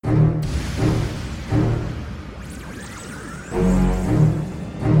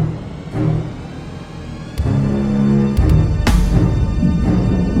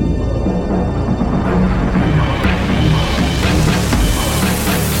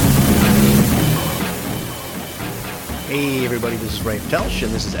Hey everybody, this is Rafe Telsch,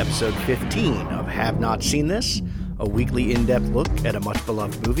 and this is episode 15 of Have Not Seen This, a weekly in-depth look at a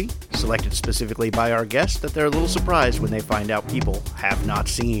much-beloved movie, selected specifically by our guests that they're a little surprised when they find out people have not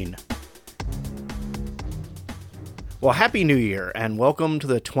seen. Well, Happy New Year, and welcome to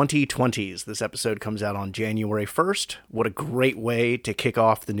the 2020s. This episode comes out on January 1st. What a great way to kick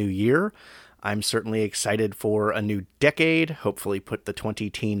off the new year. I'm certainly excited for a new decade, hopefully put the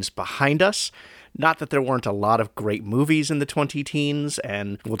 20-teens behind us. Not that there weren't a lot of great movies in the 20-teens,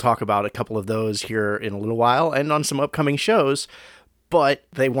 and we'll talk about a couple of those here in a little while and on some upcoming shows, but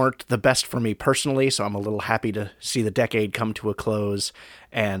they weren't the best for me personally, so I'm a little happy to see the decade come to a close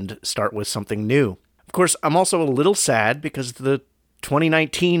and start with something new. Of course, I'm also a little sad because the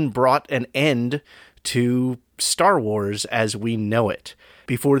 2019 brought an end to Star Wars as we know it.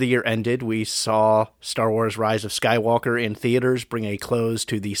 Before the year ended, we saw Star Wars Rise of Skywalker in theaters bring a close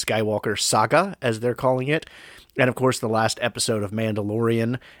to the Skywalker saga, as they're calling it. And of course, the last episode of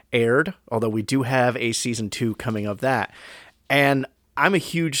Mandalorian aired, although we do have a season 2 coming of that. And I'm a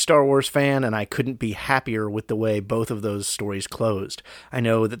huge Star Wars fan, and I couldn't be happier with the way both of those stories closed. I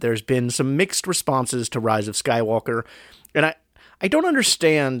know that there's been some mixed responses to Rise of Skywalker, and I don't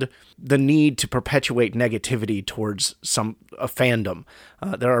understand the need to perpetuate negativity towards a fandom.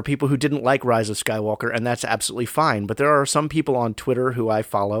 There are people who didn't like Rise of Skywalker, and that's absolutely fine. But there are some people on Twitter who I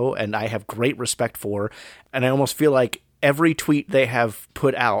follow and I have great respect for, and I almost feel like every tweet they have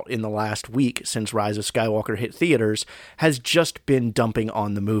put out in the last week since Rise of Skywalker hit theaters has just been dumping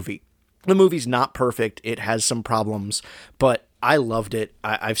on the movie. The movie's not perfect. It has some problems, but I loved it.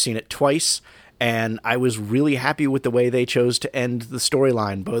 I've seen it twice. And I was really happy with the way they chose to end the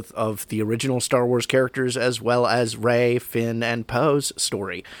storyline, both of the original Star Wars characters as well as Rey, Finn, and Poe's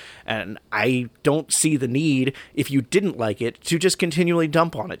story. And I don't see the need, if you didn't like it, to just continually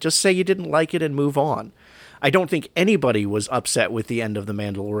dump on it. Just say you didn't like it and move on. I don't think anybody was upset with the end of The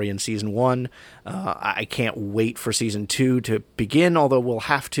Mandalorian Season 1. I can't wait for Season 2 to begin, although we'll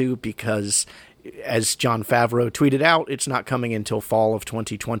have to because, as Jon Favreau tweeted out, it's not coming until fall of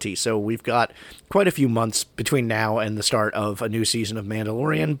 2020. So we've got quite a few months between now and the start of a new season of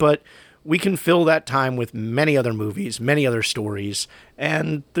Mandalorian, but we can fill that time with many other movies, many other stories.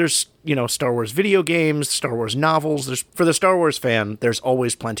 And there's, Star Wars video games, Star Wars novels. For the Star Wars fan, there's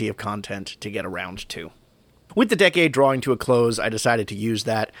always plenty of content to get around to. With the decade drawing to a close, I decided to use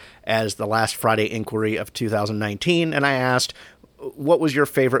that as the last Friday inquiry of 2019, and I asked, what was your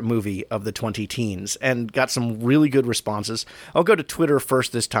favorite movie of the 20-teens? And got some really good responses. I'll go to Twitter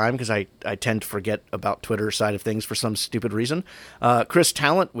first this time because I tend to forget about Twitter side of things for some stupid reason. Chris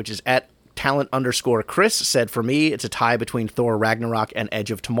Talent, which is at Talent_Chris, said, for me, it's a tie between Thor Ragnarok and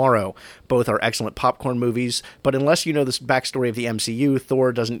Edge of Tomorrow. Both are excellent popcorn movies, but unless you know the backstory of the MCU,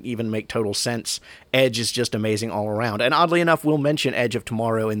 Thor doesn't even make total sense. Edge is just amazing all around. And oddly enough, we'll mention Edge of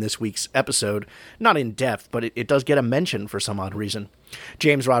Tomorrow in this week's episode. Not in depth, but it does get a mention for some odd reason.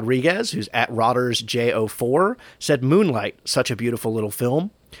 James Rodriguez, who's at RoddersJ04, said Moonlight, such a beautiful little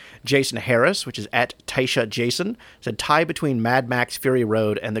film. Jason Harris, which is at Taisha Jason, said tie between Mad Max Fury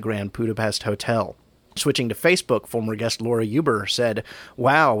Road and the Grand Budapest Hotel. Switching to Facebook, former guest Laura Huber said,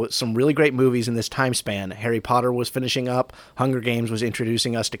 wow, some really great movies in this time span. Harry Potter was finishing up, Hunger Games was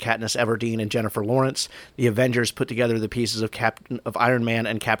introducing us to Katniss Everdeen and Jennifer Lawrence, the Avengers put together the pieces of Iron Man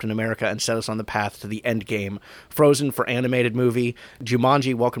and Captain America and set us on the path to the end game. Frozen for animated movie,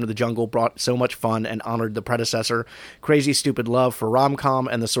 Jumanji Welcome to the Jungle brought so much fun and honored the predecessor, Crazy Stupid Love for rom-com,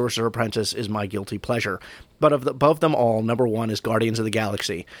 and The Sorcerer Apprentice is my guilty pleasure. But above them all, number one is Guardians of the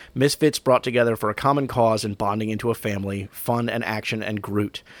Galaxy. Misfits brought together for a common cause and bonding into a family, fun and action and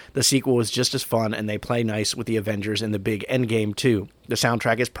Groot. The sequel was just as fun, and they play nice with the Avengers in the big Endgame too. The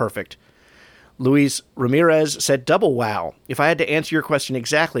soundtrack is perfect. Luis Ramirez said double wow. If I had to answer your question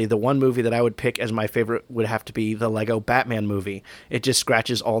exactly, the one movie that I would pick as my favorite would have to be the Lego Batman movie. It just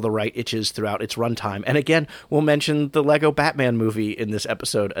scratches all the right itches throughout its runtime. And again, we'll mention the Lego Batman movie in this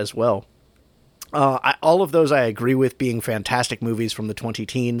episode as well. All of those I agree with being fantastic movies from the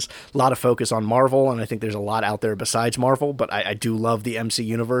 20-teens. A lot of focus on Marvel, and I think there's a lot out there besides Marvel, but I do love the MC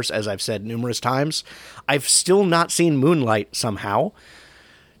universe, as I've said numerous times. I've still not seen Moonlight somehow.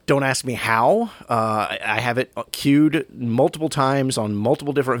 Don't ask me how. I have it queued multiple times on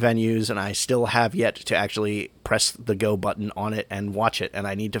multiple different venues, and I still have yet to actually press the go button on it and watch it, and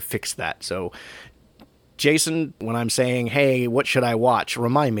I need to fix that. So Jason, when I'm saying, hey, what should I watch?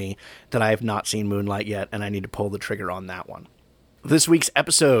 Remind me that I have not seen Moonlight yet, and I need to pull the trigger on that one. This week's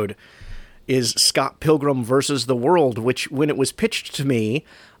episode is Scott Pilgrim vs. the World, which, when it was pitched to me,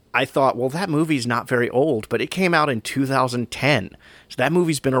 I thought, well, that movie's not very old, but it came out in 2010. So that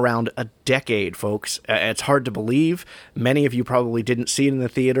movie's been around a decade, folks. It's hard to believe. Many of you probably didn't see it in the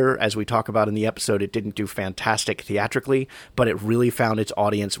theater. As we talk about in the episode, it didn't do fantastic theatrically, but it really found its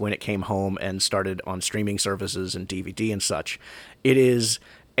audience when it came home and started on streaming services and DVD and such. It is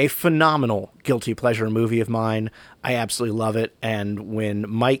a phenomenal guilty pleasure movie of mine. I absolutely love it. And when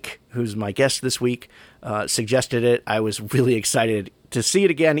Mike, who's my guest this week, suggested it, I was really excited to see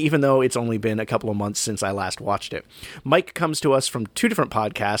it again, even though it's only been a couple of months since I last watched it. Mike comes to us from two different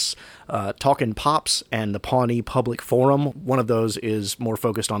podcasts, Talkin' Pops and the Pawnee Public Forum. One of those is more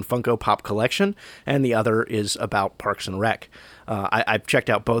focused on Funko Pop collection, and the other is about Parks and Rec. I've checked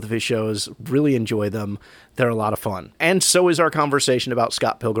out both of his shows, really enjoy them. They're a lot of fun. And so is our conversation about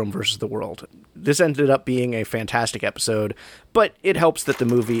Scott Pilgrim vs. the World. This ended up being a fantastic episode, but it helps that the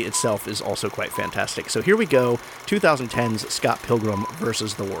movie itself is also quite fantastic. So here we go, 2010's Scott Pilgrim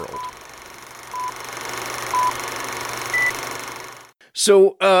vs. the World.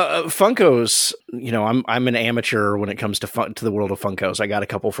 So, Funkos, you know, I'm an amateur when it comes to the world of Funkos. I got a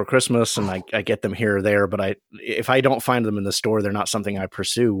couple for Christmas, and I get them here or there, but if I don't find them in the store, they're not something I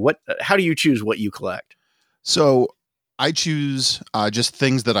pursue. How do you choose what you collect? So, I choose just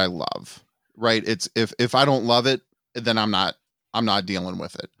things that I love. Right? It's if I don't love it, then I'm not dealing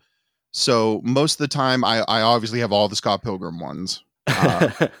with it. So most of the time, I obviously have all the Scott Pilgrim ones.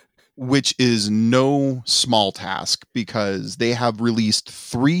 Which is no small task because they have released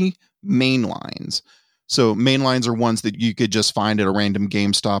 3 main lines. So main lines are ones that you could just find at a random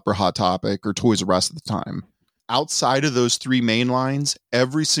GameStop or Hot Topic or Toys R Us at the time. Outside of those 3 main lines,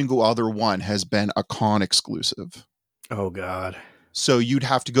 every single other one has been a con exclusive. Oh, God. So you'd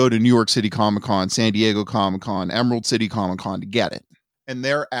have to go to New York City Comic Con, San Diego Comic Con, Emerald City Comic Con to get it. And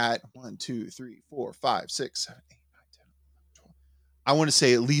they're at 1, 2, 3, 4, 5, 6, 7, 8. I want to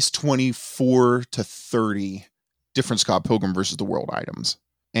say at least 24 to 30 different Scott Pilgrim versus the World items.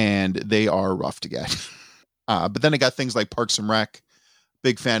 And they are rough to get. But then I got things like Parks and Rec.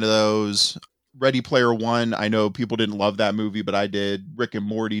 Big fan of those. Ready Player One. I know people didn't love that movie, but I did. Rick and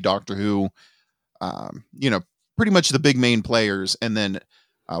Morty, Doctor Who. Pretty much the big main players. And then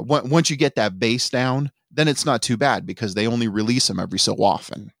once you get that base down, then it's not too bad because they only release them every so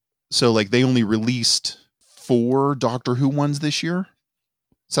often. So like they only released 4 Doctor Who ones this year.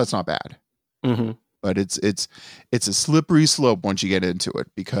 So that's not bad. Mm-hmm. But it's a slippery slope once you get into it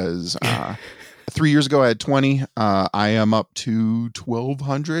because 3 years ago I had 20. I am up to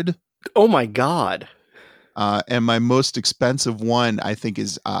 1,200. Oh my God. And my most expensive one, I think,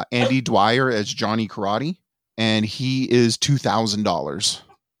 is Andy Dwyer as Johnny Karate. And he is $2,000.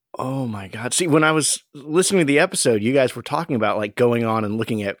 Oh my God. See, when I was listening to the episode, you guys were talking about like going on and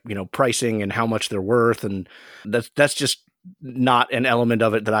looking at, pricing and how much they're worth. And that's just not an element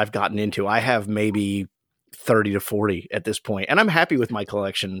of it that I've gotten into. I have maybe 30 to 40 at this point, and I'm happy with my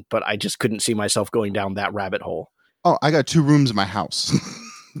collection, but I just couldn't see myself going down that rabbit hole. Oh, I got 2 rooms in my house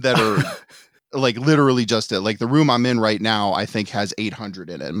that are like literally just it. Like the room I'm in right now, I think has 800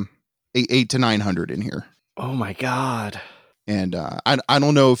 in it, 8 to 900 in here. Oh my God. And I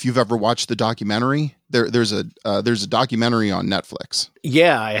don't know if you've ever watched the documentary. There's a documentary on Netflix.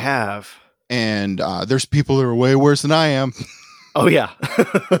 Yeah, I have. And there's people that are way worse than I am. Oh yeah.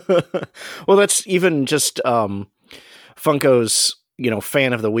 Well, that's even just Funko's,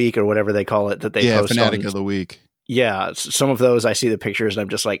 fan of the week or whatever they call it that they post Fanatic on. of the Week. Yeah, some of those I see the pictures and I'm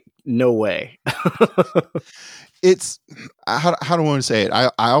just like, no way. It's how do I want to say it? I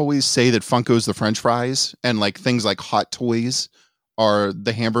always say that Funko's the French fries and like things like Hot Toys are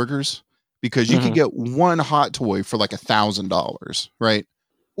the hamburgers because you can get one hot toy for like $1,000, right?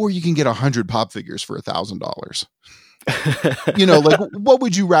 Or you can get 100 pop figures for $1,000. Like what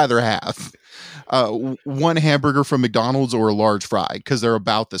would you rather have? One hamburger from McDonald's or a large fry because they're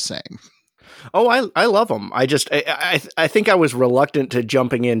about the same. Oh, I love them. I think I was reluctant to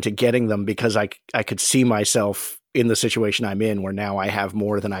jumping into getting them because I could see myself in the situation I'm in where now I have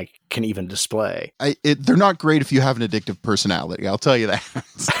more than I can even display. They're not great if you have an addictive personality. I'll tell you that.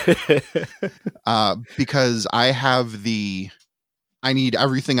 Because I need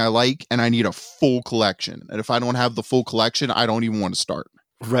everything I like and I need a full collection. And if I don't have the full collection, I don't even want to start.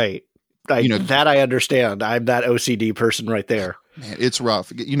 Right. That I understand. I'm that OCD person right there. Man, it's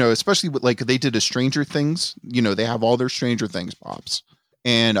rough, especially with like they did a Stranger Things, they have all their Stranger Things pops.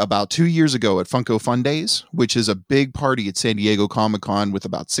 And about 2 years ago at Funko Fun Days, which is a big party at San Diego Comic Con with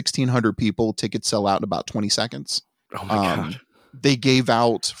about 1,600 people, tickets sell out in about 20 seconds. Oh my God. They gave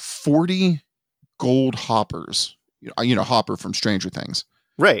out 40 gold hoppers, Hopper from Stranger Things.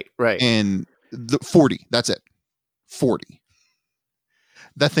 Right. And the 40, that's it. 40.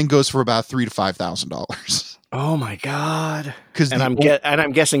 That thing goes for about $3,000 to $5,000. Oh my God. Because I'm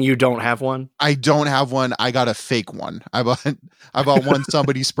guessing you don't have one. I don't have one. I got a fake one. I bought one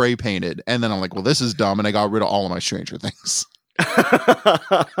somebody spray painted, and then I'm like, well, this is dumb, and I got rid of all of my Stranger Things.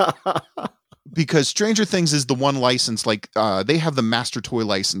 Because Stranger Things is the one license, like they have the Master Toy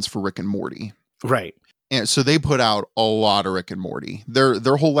license for Rick and Morty. Right. And so they put out a lot of Rick and Morty.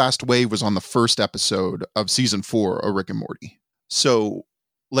 Their whole last wave was on the first episode of season 4 of Rick and Morty. So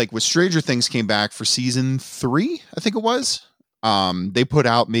like with Stranger Things came back for season 3, I think it was, they put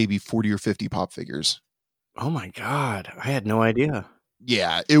out maybe 40 or 50 pop figures. Oh my God. I had no idea.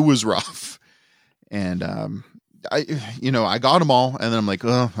 Yeah, it was rough. And I got them all, and then I'm like,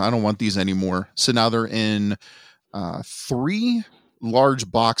 oh, I don't want these anymore. So now they're in 3 large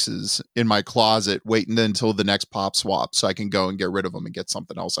boxes in my closet, waiting until the next pop swap so I can go and get rid of them and get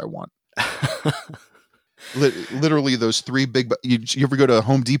something else I want. Literally those 3 big, you ever go to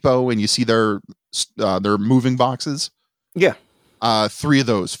Home Depot and you see their moving boxes? Yeah. 3 of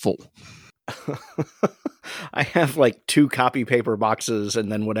those full. I have like 2 copy paper boxes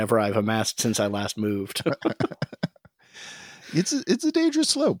and then whatever I've amassed since I last moved. It's a dangerous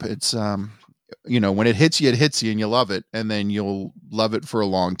slope. It's, when it hits you and you love it. And then you'll love it for a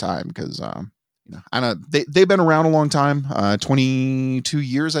long time. Cause, I know they've been around a long time, 22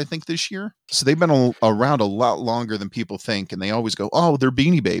 years, I think this year. So they've been around a lot longer than people think. And they always go, oh, they're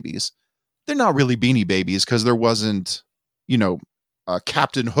Beanie Babies. They're not really Beanie Babies. Cause there wasn't,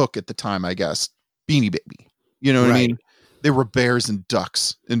 Captain Hook at the time, I guess. Beanie Baby. You know what I mean? They were bears and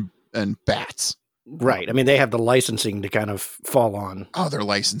ducks and bats. Right. I mean, they have the licensing to kind of fall on. Oh, their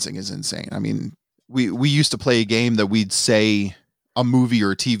licensing is insane. I mean, we used to play a game that we'd say a movie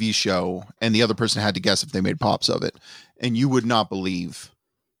or a TV show, and the other person had to guess if they made pops of it. And you would not believe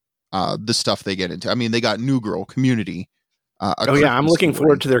the stuff they get into. I mean, they got New Girl, Community. I'm looking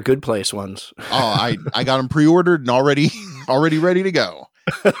forward to their Good Place ones. I got them pre-ordered and already ready to go.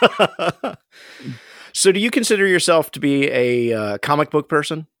 So do you consider yourself to be a comic book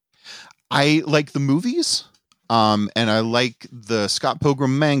person? I like the movies, and I like the Scott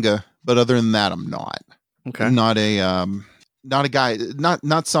Pilgrim manga, but other than that, I'm not. Okay. I'm not a guy,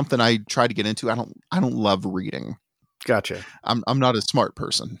 not something I try to get into. I don't love reading. Gotcha. I'm not a smart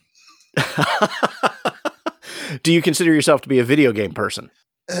person. Do you consider yourself to be a video game person?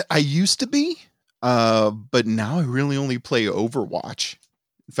 I used to be, but now I really only play Overwatch.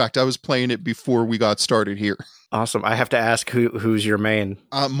 In fact, I was playing it before we got started here. Awesome. I have to ask who's your main?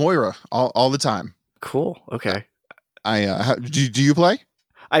 Moira, all the time. Cool. Okay. Do you play?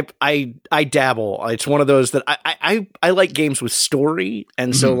 I dabble. It's one of those that I like games with story,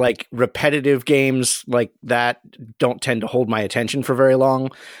 and so like repetitive games like that don't tend to hold my attention for very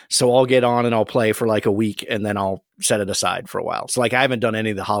long. So I'll get on and I'll play for like a week, and then I'll set it aside for a while. So like I haven't done any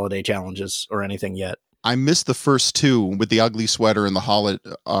of the holiday challenges or anything yet. I missed the first 2 with the ugly sweater and the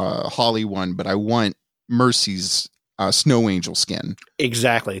Holly one, but I want Mercy's Snow Angel skin.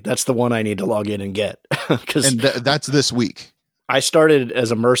 Exactly. That's the one I need to log in and get. That's this week. I started as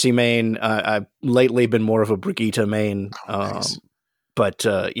a Mercy main. I've lately been more of a Brigitte main. Nice. But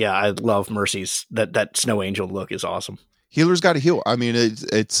I love Mercy's. That Snow Angel look is awesome. Healer's got to heal. I mean,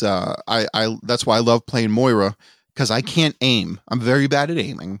 it's I that's why I love playing Moira, because I can't aim. I'm very bad at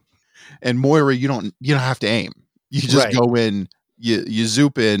aiming. And Moira, you don't have to aim. You just go in, you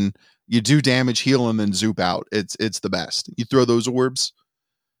zoop in, you do damage, heal, and then zoop out. It's the best. You throw those orbs.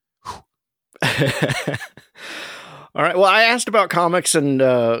 All right. Well, I asked about comics and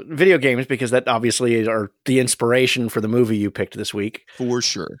video games because that obviously are the inspiration for the movie you picked this week. For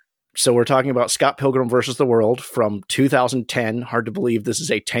sure. So we're talking about Scott Pilgrim versus the World from 2010. Hard to believe this is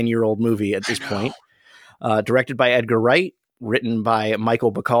a 10-year-old movie at this point. Directed by Edgar Wright, written by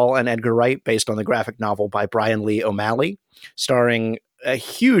Michael Bacall and Edgar Wright, based on the graphic novel by Brian Lee O'Malley, starring a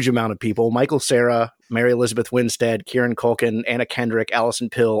huge amount of people: Michael Cera, Mary Elizabeth Winstead, Kieran Culkin, Anna Kendrick, Allison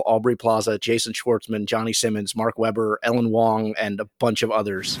Pill, Aubrey Plaza, Jason Schwartzman, Johnny Simmons, Mark Webber, Ellen Wong, and a bunch of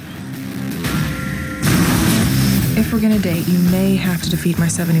others. If we're gonna date, you may have to defeat my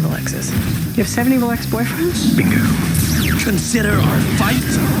 7 evil exes. You have 7 evil ex-boyfriends? Bingo. Consider our fight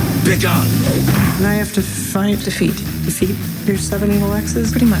begun. And I have to fight, defeat your 7 evil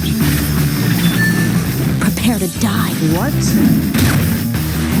exes? Pretty much. Prepare to die. What?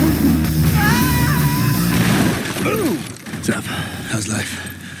 What's up? How's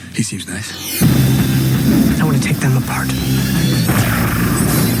life? He seems nice. I want to take them apart.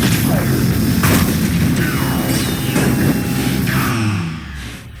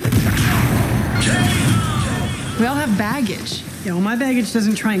 We all have baggage. Yeah, well, my baggage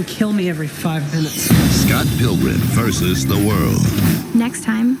doesn't try and kill me every 5 minutes. Scott Pilgrim versus the world. Next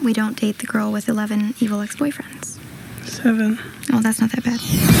time, we don't date the girl with 11 evil ex-boyfriends. 7. Oh, that's not that bad.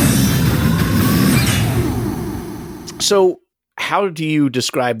 So how do you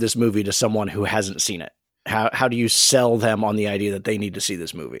describe this movie to someone who hasn't seen it? How do you sell them on the idea that they need to see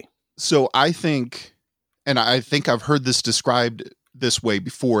this movie? So I think, and I think I've heard this described this way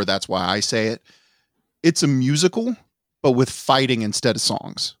before, that's why I say it. It's a musical, but with fighting instead of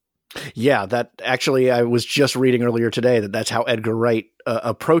songs. Yeah, that actually, I was just reading earlier today that's how Edgar Wright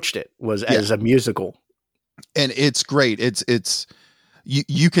approached it, was as a musical. And it's great. It's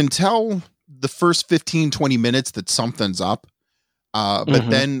you can tell the first 15, 20 minutes that something's up.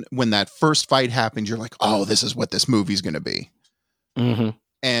 But then when that first fight happens, you're like, oh, this is what this movie's going to be.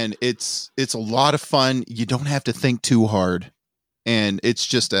 And it's a lot of fun. You don't have to think too hard. And it's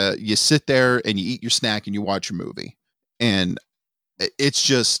just you sit there and you eat your snack and you watch your movie. And it's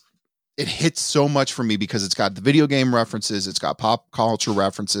just, it hits so much for me because it's got the video game references. It's got pop culture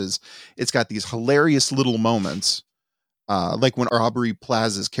references. It's got these hilarious little moments. Like when Aubrey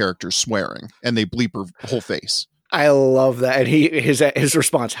Plaza's character's swearing and they bleep her whole face. I love that. And his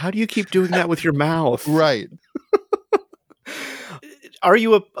response, how do you keep doing that with your mouth? Right. Are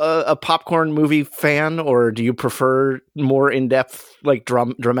you a popcorn movie fan, or do you prefer more in-depth, like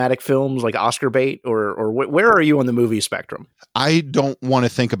dramatic films like Oscar bait, or where are you on the movie spectrum? I don't want to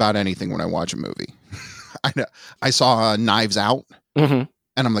think about anything when I watch a movie. I saw Knives Out and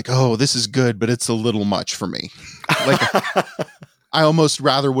I'm like, oh, this is good, but it's a little much for me. Like I almost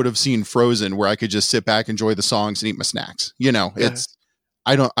rather would have seen Frozen, where I could just sit back, enjoy the songs and eat my snacks. You know, it's,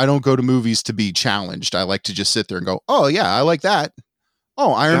 I don't go to movies to be challenged. I like to just sit there and go, oh yeah, I like that.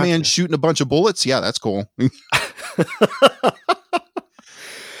 Oh, Iron Man shooting a bunch of bullets. Yeah, that's cool.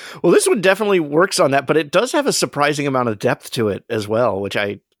 Well, this one definitely works on that, but it does have a surprising amount of depth to it as well, which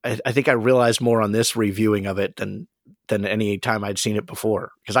I think I realized more on this reviewing of it than any time I'd seen it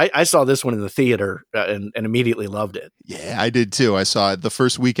before. Because I saw this one in the theater and immediately loved it. Yeah, I did too. I saw it the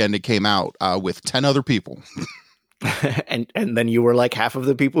first weekend it came out with 10 other people. and then you were like half of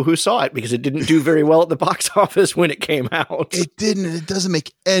the people who saw it because it didn't do very well at the box office when it came out. It didn't. It doesn't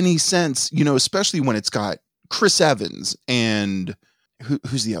make any sense, you know, especially when it's got Chris Evans and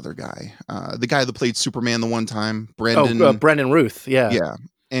who's the other guy? The guy that played Superman the one time, Brendan Ruth. Yeah. Yeah.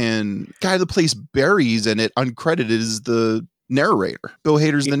 And guy that plays Barry's in it, uncredited, is the narrator. Bill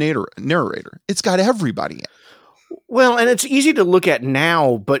Hader's the narrator. It's got everybody in. Well, and it's easy to look at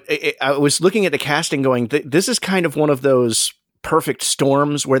now, but I was looking at the casting going, this is kind of one of those perfect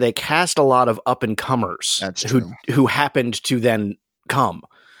storms where they cast a lot of up-and-comers who happened to then come.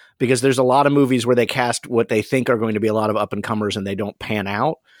 Because there's a lot of movies where they cast what they think are going to be a lot of up-and-comers and they don't pan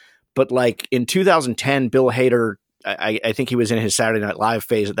out. But like in 2010, Bill Hader, I think he was in his Saturday Night Live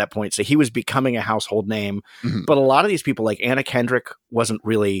phase at that point, so he was becoming a household name. But a lot of these people, like Anna Kendrick, wasn't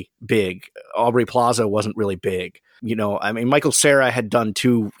really big. Aubrey Plaza wasn't really big. You know, I mean, Michael Cera had done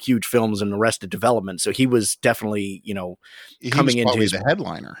 2 huge films in Arrested Development, so he was definitely, you know, coming into his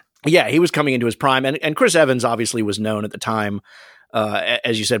headliner. Yeah, he was coming into his prime, and Chris Evans obviously was known at the time.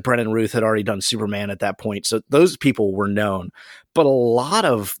 As you said, Brendan Ruth had already done Superman at that point, so those people were known. But a lot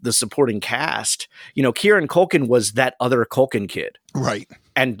of the supporting cast, you know, Kieran Culkin was that other Culkin kid. Right.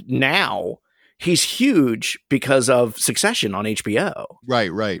 And now he's huge because of Succession on HBO.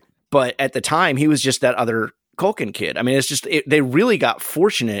 Right. But at the time, he was just that other Culkin kid. I mean, it's just, they really got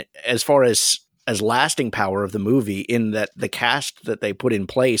fortunate as far as lasting power of the movie, in that the cast that they put in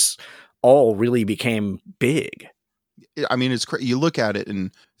place all really became big. I mean, it's crazy. You look at it,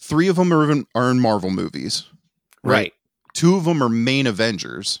 and 3 of them are in Marvel movies. Right. 2 of them are main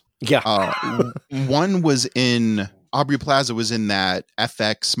Avengers. Yeah. One was in, Aubrey Plaza was in that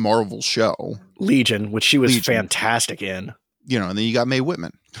FX Marvel show, Legion, which she was fantastic in. You know, and then you got Mae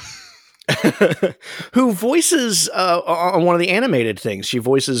Whitman. Who voices on one of the animated things. She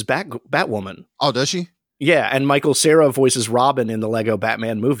voices Batwoman. Oh, does she? Yeah, and Michael Cera voices Robin in the Lego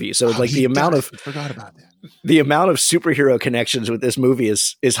Batman movie. So like the amount of forgot about that. The amount of superhero connections with this movie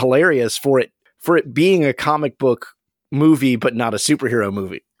is hilarious for it being a comic book movie, but not a superhero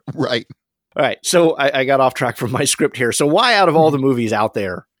movie. Right. All right. So I got off track from my script here. So why, out of all the movies out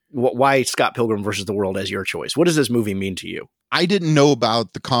there, why Scott Pilgrim versus the World as your choice? What does this movie mean to you? I didn't know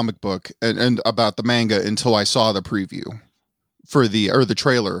about the comic book and about the manga until I saw the preview for the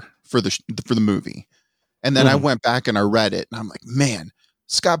trailer for the movie. And then I went back and I read it, and I'm like, man,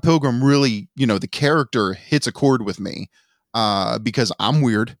 Scott Pilgrim really, you know, the character hits a chord with me because I'm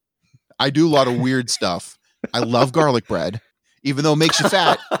weird. I do a lot of weird stuff. I love garlic bread, even though it makes you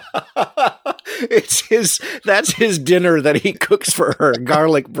fat. That's his dinner that he cooks for her,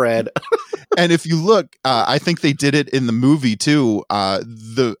 garlic bread. And if you look, I think they did it in the movie too.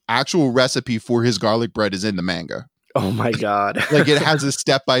 The actual recipe for his garlic bread is in the manga. Oh my God. Like it has a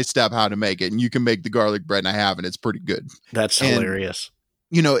step-by-step how to make it, and you can make the garlic bread, and I have, and it's pretty good. That's hilarious.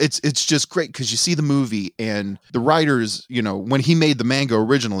 You know, it's just great because you see the movie and the writers, you know, when he made the manga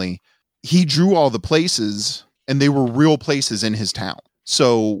originally, he drew all the places and they were real places in his town.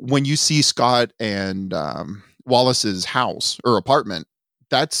 So when you see Scott and Wallace's house or apartment,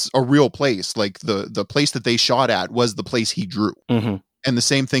 that's a real place. Like the place that they shot at was the place he drew. Mm-hmm. And the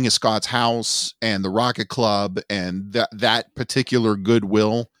same thing as Scott's house and the Rocket Club and that particular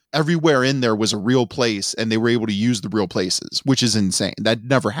Goodwill. Everywhere in there was a real place, and they were able to use the real places, which is insane. That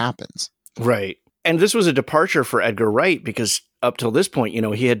never happens. Right. And this was a departure for Edgar Wright because up till this point, you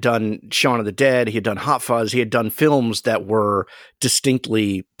know, he had done Shaun of the Dead, he had done Hot Fuzz, he had done films that were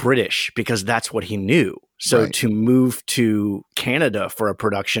distinctly British because that's what he knew. So Right. to move to Canada for a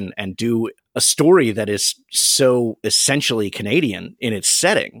production and do a story that is so essentially Canadian in its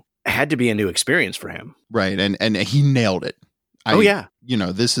setting had to be a new experience for him. Right. And he nailed it. Yeah. You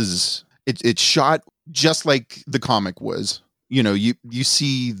know, this is it's shot just like the comic was. You know, you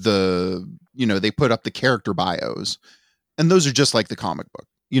see they put up the character bios, and those are just like the comic book.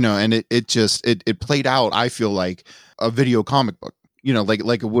 You know, and it played out, I feel like, a video comic book. You know, like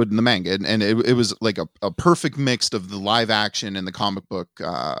it would in the manga, and it was like a perfect mix of the live action and the comic book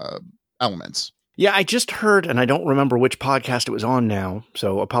elements. Yeah, I just heard, and I don't remember which podcast it was on now,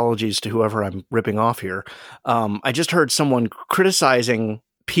 so apologies to whoever I'm ripping off here. I just heard someone criticizing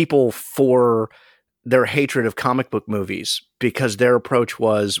people for their hatred of comic book movies because their approach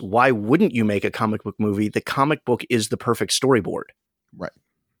was, why wouldn't you make a comic book movie? The comic book is the perfect storyboard. Right.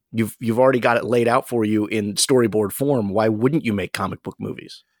 You've already got it laid out for you in storyboard form. Why wouldn't you make comic book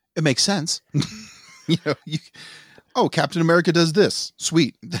movies? It makes sense. You know, oh, Captain America does this.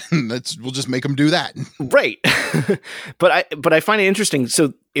 Sweet. We'll just make him do that. Right. But I find it interesting.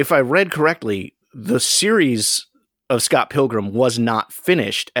 So if I read correctly, the series of Scott Pilgrim was not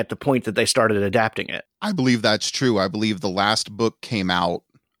finished at the point that they started adapting it. I believe that's true. I believe the last book came out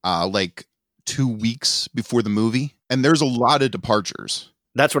like 2 weeks before the movie, and there's a lot of departures.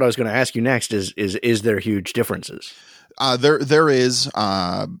 That's what I was going to ask you next is there huge differences? There is,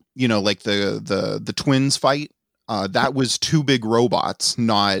 you know, like the twins fight. That was two big robots,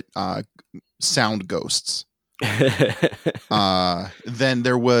 not sound ghosts. Then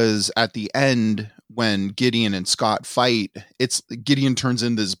there was at the end when Gideon and Scott fight, Gideon turns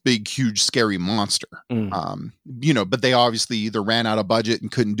into this big, huge, scary monster. You know, but they obviously either ran out of budget and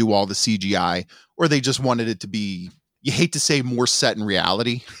couldn't do all the CGI, or they just wanted it to be, you hate to say, more set in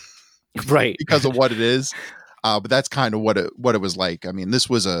reality. Right. Because of what it is. But that's kind of what it was like. I mean, this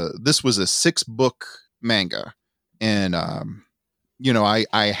was a 6-book manga. And, you know,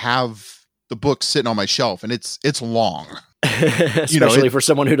 I have the book sitting on my shelf, and it's long. Especially for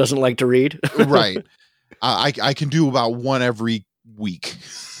someone who doesn't like to read. Right. I can do about one every week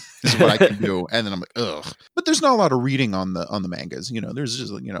is what I can do. And then I'm like, ugh. But there's not a lot of reading on the mangas. You know, there's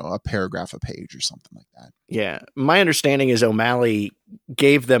just, you know, a paragraph a page or something like that. Yeah. My understanding is O'Malley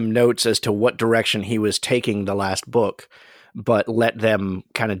gave them notes as to what direction he was taking the last book, but let them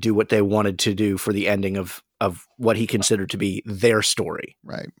kind of do what they wanted to do for the ending of what he considered to be their story.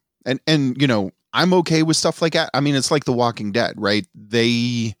 Right. And you know, I'm okay with stuff like that. I mean, it's like The Walking Dead, right?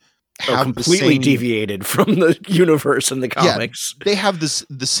 They have completely deviated from the universe and the comics. Yeah, they have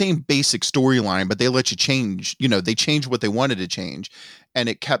the same basic storyline, but they let you change. You know, they changed what they wanted to change, and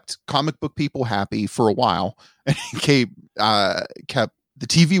it kept comic book people happy for a while, and it kept the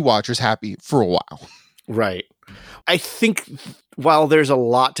TV watchers happy for a while. Right. I think while there's a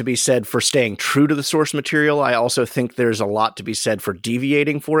lot to be said for staying true to the source material, I also think there's a lot to be said for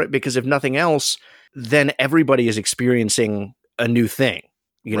deviating for it, because if nothing else, then everybody is experiencing a new thing.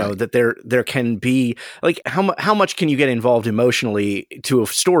 You know, that there can be, like, how much can you get involved emotionally to a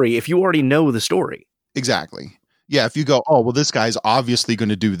story if you already know the story? Exactly. Yeah, if you go, oh, well, this guy's obviously going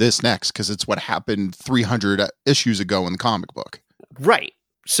to do this next because it's what happened 300 issues ago in the comic book. Right.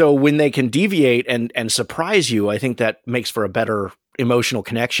 So when they can deviate and surprise you, I think that makes for a better emotional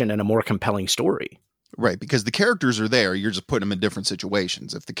connection and a more compelling story. Right, because the characters are there. You're just putting them in different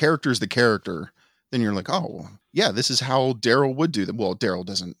situations. If the character is the character, then you're like, oh, yeah, this is how Daryl would do that. Well, Daryl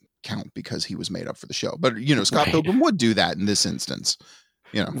doesn't count because he was made up for the show. But, you know, Scott Pilgrim would do that in this instance.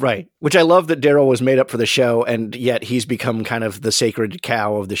 You know. Right. Which I love that Daryl was made up for the show, and yet he's become kind of the sacred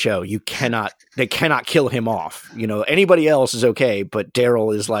cow of the show. They cannot kill him off. You know, anybody else is okay, but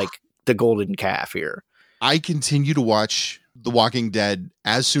Daryl is like the golden calf here. I continue to watch The Walking Dead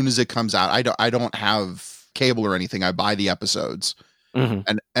as soon as it comes out. I don't have cable or anything. I buy the episodes,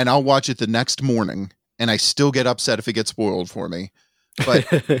 and I'll watch it the next morning, and I still get upset if it gets spoiled for me. But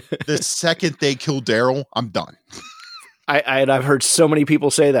the second they kill Daryl, I'm done. I've heard so many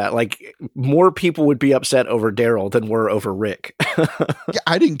people say that. Like, more people would be upset over Daryl than were over Rick. Yeah,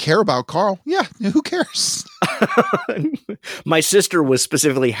 I didn't care about Carl. Yeah, who cares? My sister was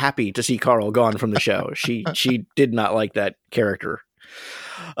specifically happy to see Carl gone from the show. She did not like that character.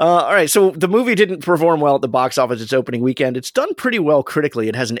 All right, so the movie didn't perform well at the box office its opening weekend. It's done pretty well critically.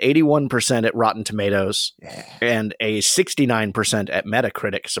 It has an 81% at Rotten Tomatoes and a 69% at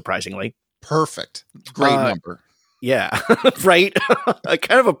Metacritic, surprisingly. Perfect. Great number. Yeah, right?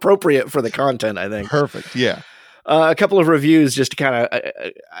 Kind of appropriate for the content, I think. Perfect, yeah. A couple of reviews just to kind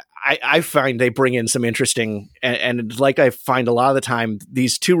of, I find they bring in some interesting, and like I find a lot of the time,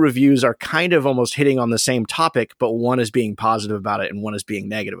 these two reviews are kind of almost hitting on the same topic, but one is being positive about it and one is being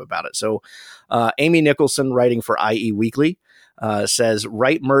negative about it. So Amy Nicholson, writing for IE Weekly, says,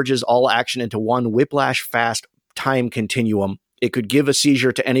 Wright merges all action into one whiplash-fast time continuum. It could give a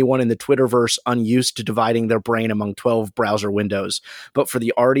seizure to anyone in the Twitterverse unused to dividing their brain among 12 browser windows. But for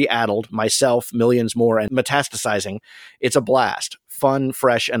the already addled, myself, millions more, and metastasizing, it's a blast. Fun,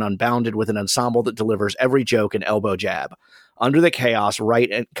 fresh, and unbounded with an ensemble that delivers every joke and elbow jab. Under the chaos,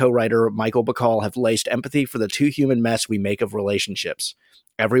 Wright and co-writer Michael Bacall have laced empathy for the too human mess we make of relationships.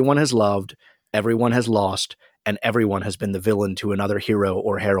 Everyone has loved, everyone has lost, and everyone has been the villain to another hero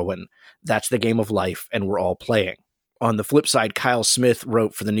or heroine. That's the game of life, and we're all playing. On the flip side, Kyle Smith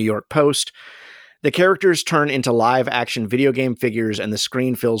wrote for the New York Post, the characters turn into live-action video game figures and the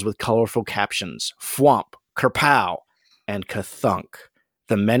screen fills with colorful captions. Fwomp, kerpow, and kathunk.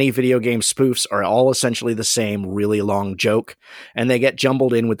 The many video game spoofs are all essentially the same really long joke, and they get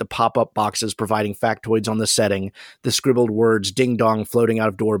jumbled in with the pop-up boxes providing factoids on the setting, the scribbled words ding-dong floating out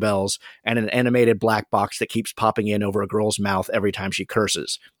of doorbells, and an animated black box that keeps popping in over a girl's mouth every time she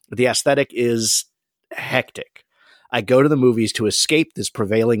curses. The aesthetic is hectic. I go to the movies to escape this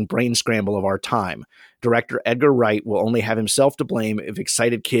prevailing brain scramble of our time. Director Edgar Wright will only have himself to blame if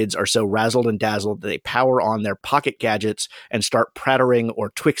excited kids are so razzled and dazzled that they power on their pocket gadgets and start prattering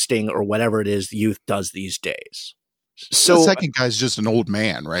or twixting or whatever it is the youth does these days. So the second guy's just an old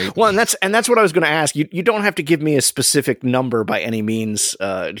man, right? Well, and that's what I was going to ask. You don't have to give me a specific number by any means,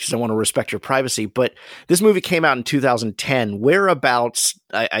 because I want to respect your privacy. But this movie came out in 2010. Whereabouts,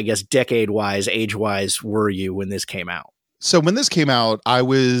 I guess, decade-wise, age-wise, were you when this came out? So when this came out, I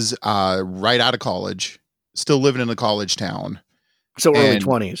was right out of college, still living in a college town. So early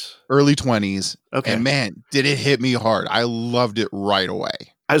 20s. Early 20s. Okay. And man, did it hit me hard. I loved it right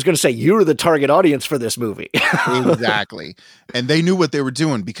away. I was going to say, you were the target audience for this movie. Exactly. And they knew what they were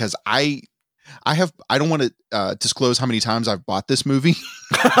doing because I don't want to disclose how many times I've bought this movie.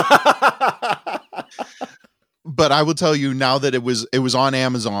 But I will tell you now that it was on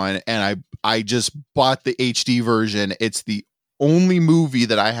Amazon and I just bought the HD version. It's the only movie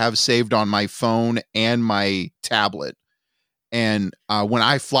that I have saved on my phone and my tablet. And when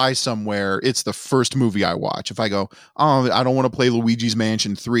I fly somewhere, it's the first movie I watch. If I go, oh, I don't want to play Luigi's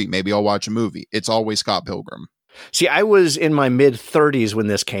Mansion 3, maybe I'll watch a movie. It's always Scott Pilgrim. See, I was in my mid-30s when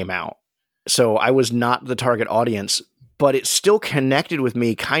this came out, so I was not the target audience, but it still connected with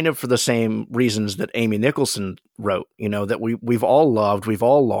me kind of for the same reasons that Amy Nicholson wrote, you know, that we've all loved, we've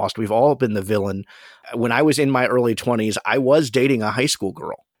all lost, we've all been the villain. When I was in my early 20s, I was dating a high school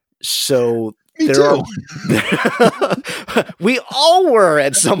girl. So Me too. We all were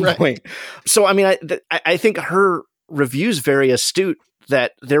at some point. So, I mean, I think her review's very astute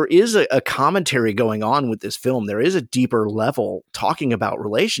that there is a commentary going on with this film. There is a deeper level talking about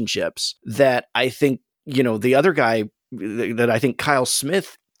relationships that I think, you know, the other guy that I think Kyle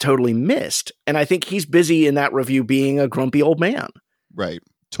Smith totally missed. And I think he's busy in that review being a grumpy old man. Right.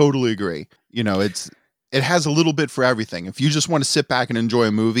 Totally agree. You know, it has a little bit for everything. If you just want to sit back and enjoy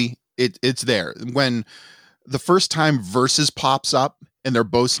a movie, it's there. When the first time Versus pops up and they're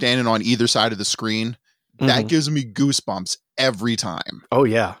both standing on either side of the screen, that gives me goosebumps every time. Oh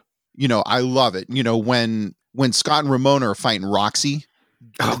yeah. You know, I love it. You know, when Scott and Ramona are fighting Roxy.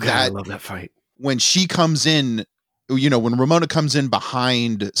 Oh God, I love that fight. When she comes in, you know, when Ramona comes in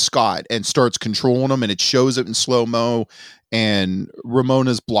behind Scott and starts controlling him and it shows it in slow-mo and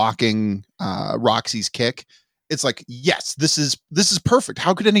Ramona's blocking Roxy's kick. It's like, yes, this is perfect.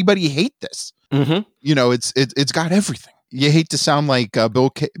 How could anybody hate this? You know, it's got everything. You hate to sound like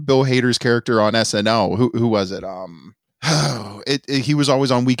Bill Hader's character on SNL. Who was it? He was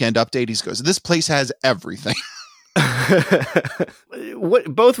always on Weekend Update. He goes, this place has everything.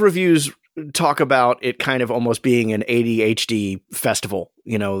 What both reviews talk about it kind of almost being an ADHD festival,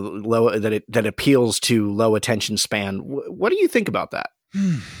 that appeals to low attention span. What do you think about that?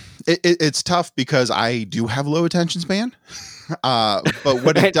 It's tough because I do have low attention span. But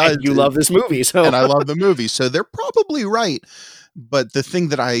what it does, and you love this movie, so and I love the movie, so they're probably right. But the thing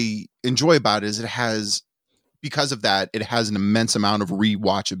that I enjoy about it is because of that, it has an immense amount of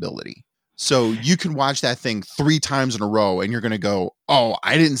rewatchability. So you can watch that thing 3 times in a row and you're going to go, oh,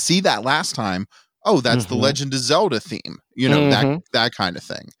 I didn't see that last time. Oh, that's the Legend of Zelda theme, that kind of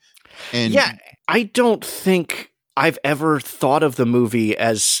thing. And yeah, I don't think I've ever thought of the movie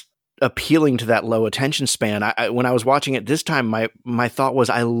as appealing to that low attention span. When I was watching it this time, my thought was,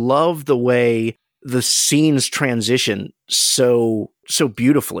 I love the way the scenes transition so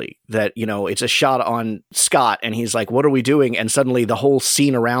beautifully that, it's a shot on Scott and he's like, what are we doing? And suddenly the whole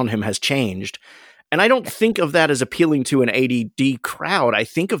scene around him has changed. And I don't think of that as appealing to an ADD crowd. I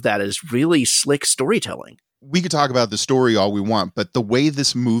think of that as really slick storytelling. We could talk about the story all we want, but the way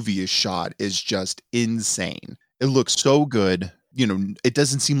this movie is shot is just insane. It looks so good. It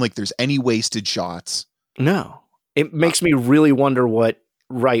doesn't seem like there's any wasted shots. No, it makes me really wonder what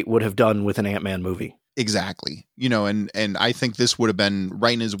Wright would have done with an Ant-Man movie. Exactly. And I think this would have been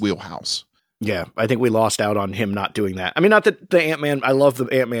right in his wheelhouse. Yeah, I think we lost out on him not doing that. I mean, not that the Ant-Man, I love the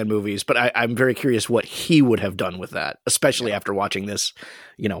Ant-Man movies, but I'm very curious what he would have done with that, especially after watching this,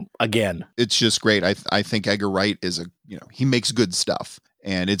 again. It's just great. I think Edgar Wright is he makes good stuff,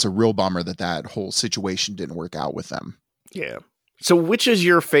 and it's a real bummer that whole situation didn't work out with them. Yeah. So which is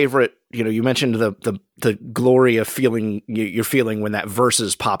your favorite, you mentioned the glory of feeling you're feeling when that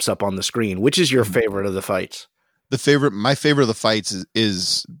Versus pops up on the screen. Which is your favorite of the fights? My favorite of the fights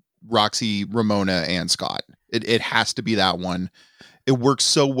is Roxy, Ramona, and Scott. It has to be that one. It works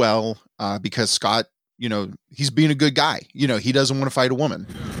so well because Scott, he's being a good guy. He doesn't want to fight a woman.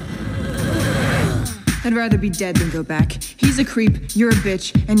 I'd rather be dead than go back. He's a creep, you're a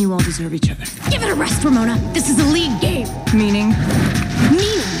bitch, and you all deserve each other. Give it a rest, Ramona. This is a league game. Meaning?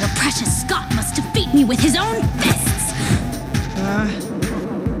 Meaning your precious Scott must defeat me with his own fists.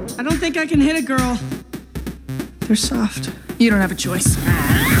 I don't think I can hit a girl. They're soft. You don't have a choice.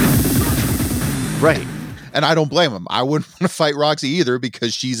 Right. And I don't blame him. I wouldn't want to fight Roxy either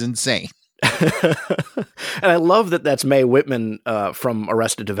because she's insane. And I love that that's Mae Whitman from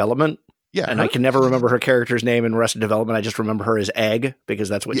Arrested Development. Yeah, and I can never remember her character's name in Arrested Development. I just remember her as Egg because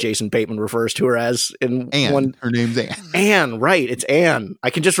that's what Jason Bateman refers to her as in Anne. one. Her name's Anne. Anne, right? It's Anne. I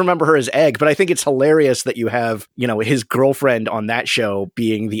can just remember her as Egg, but I think it's hilarious that you have his girlfriend on that show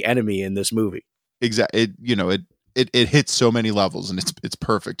being the enemy in this movie. Exactly. It hits so many levels and it's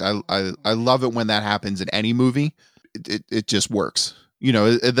perfect. I love it when that happens in any movie. It just works.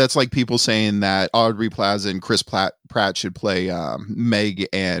 That's like people saying that Aubrey Plaza and Chris Pratt should play Meg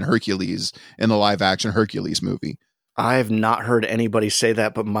and Hercules in the live action Hercules movie. I've not heard anybody say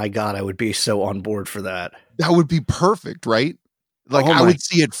that, but my God, I would be so on board for that. That would be perfect, right? Like I would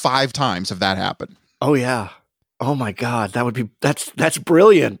see it 5 times if that happened. Oh yeah. Oh my God, that's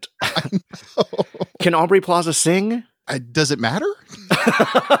brilliant. Can Aubrey Plaza sing? Does it matter?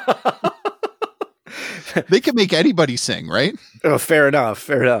 They can make anybody sing, right? Oh, fair enough.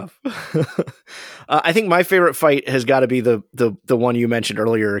 I think my favorite fight has got to be the one you mentioned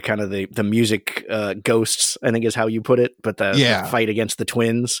earlier, kind of the music ghosts, I think is how you put it, but the fight against the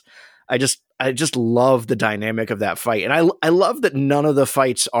twins. I just love the dynamic of that fight. And I love that none of the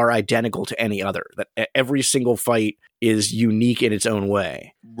fights are identical to any other, that every single fight is unique in its own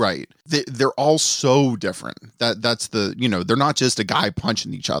way. Right. They're all so different. That's the, they're not just a guy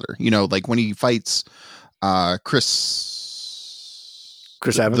punching each other, like when he fights Chris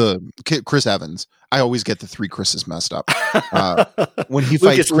Evans. Chris Evans. I always get the 3 Chris's messed up. When he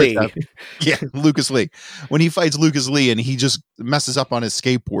fights Lucas Lee. When he fights Lucas Lee and he just messes up on his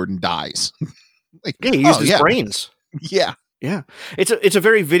skateboard and dies. He used his brains. Yeah. Yeah. It's a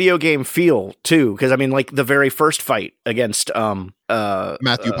very video game feel too, because I mean, like the very first fight against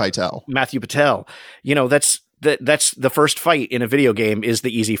Matthew Patel. That's the first fight in a video game is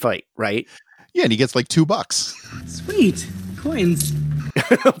the easy fight, right? Yeah, and he gets like $2. Sweet. Coins.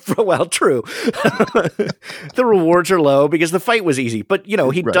 Well, true. The rewards are low because the fight was easy, but he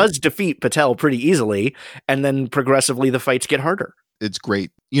does defeat Patel pretty easily, and then progressively the fights get harder. It's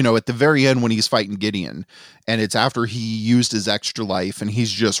great. At the very end when he's fighting Gideon, and it's after he used his extra life and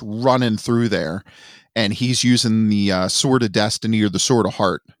he's just running through there, and he's using the Sword of Destiny or the Sword of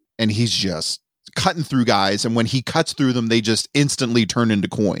Heart, and he's just cutting through guys, and when he cuts through them, they just instantly turn into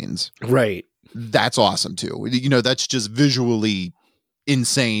coins. Right. That's awesome too. That's just visually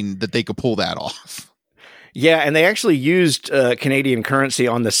insane that they could pull that off. Yeah, and they actually used Canadian currency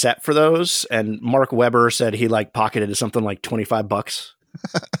on the set for those. And Mark Webber said he pocketed something like $25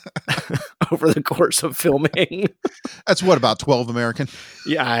 over the course of filming. That's what, about 12 American?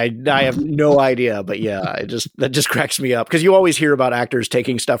 Yeah, I have no idea, but yeah, that just cracks me up because you always hear about actors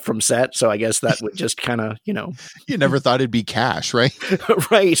taking stuff from set. So I guess that would just kind of, You never thought it'd be cash, right?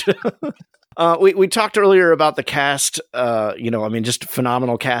 Right. We talked earlier about the cast, just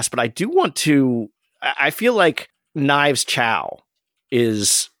phenomenal cast, but I do want to, I feel like Knives Chow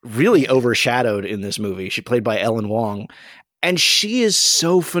is really overshadowed in this movie. She played by Ellen Wong, and she is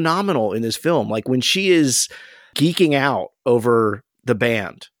so phenomenal in this film. Like when she is geeking out over the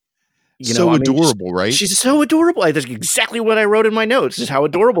band. Adorable, right? She's so adorable. That's exactly what I wrote in my notes, is how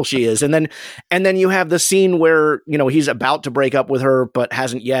adorable she is. And then you have the scene where, he's about to break up with her, but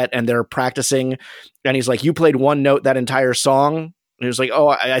hasn't yet. And they're practicing. And he's like, you played one note that entire song. And he was like, oh,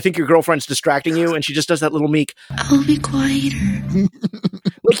 I think your girlfriend's distracting you. And she just does that little meek, I'll be quieter.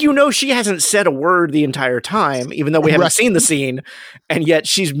 She hasn't said a word the entire time, even though we haven't seen the scene. And yet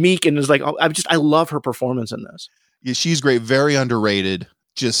she's meek and is like, oh, I love her performance in this. Yeah, she's great. Very underrated.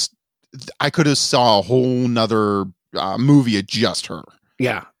 I could have saw a whole nother movie of just her.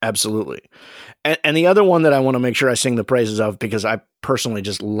 Yeah, absolutely. And the other one that I want to make sure I sing the praises of, because I personally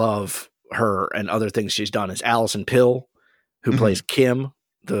just love her and other things she's done, is Alison Pill, who plays Kim,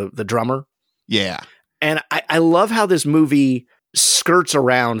 the drummer. Yeah. And I love how this movie skirts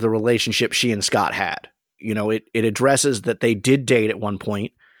around the relationship she and Scott had. It addresses that they did date at one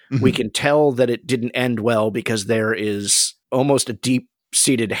point. Mm-hmm. We can tell that it didn't end well because there is almost a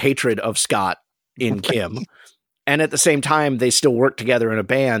deep-seated hatred of Scott in Kim. And at the same time, they still work together in a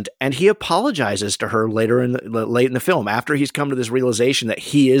band. And he apologizes to her late in the film, after he's come to this realization that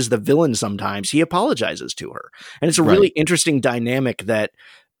he is the villain. Sometimes he apologizes to her, and it's a really interesting dynamic that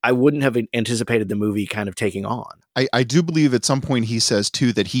I wouldn't have anticipated the movie kind of taking on. I do believe at some point he says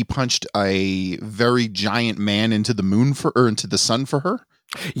too that he punched a very giant man into the moon into the sun for her.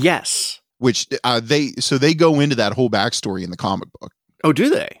 Yes, which they go into that whole backstory in the comic book. Oh, do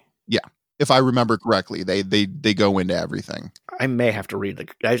they? Yeah. If I remember correctly, they go into everything. I may have to read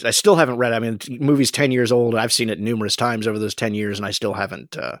I still haven't read. I mean, the movie's 10 years old. I've seen it numerous times over those 10 years, and I still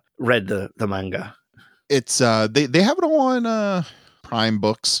haven't read the manga. It's they have it all on Prime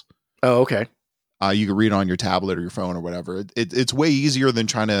Books. Oh, okay. You can read it on your tablet or your phone or whatever. It's way easier than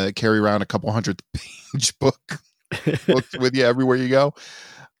trying to carry around a couple 100-page books with you everywhere you go.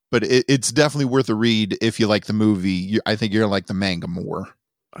 But it's definitely worth a read if you like the movie. I think you're gonna like the manga more.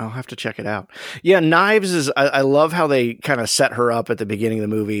 I'll have to check it out. Yeah, Knives is, I love how they kind of set her up at the beginning of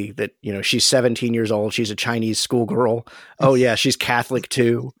the movie that, she's 17 years old. She's a Chinese schoolgirl. Oh yeah, she's Catholic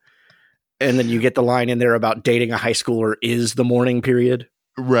too. And then you get the line in there about dating a high schooler is the mourning period.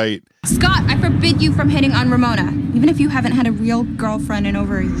 Right. Scott, I forbid you from hitting on Ramona, even if you haven't had a real girlfriend in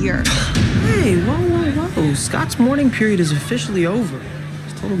over a year. Hey, whoa. Scott's mourning period is officially over.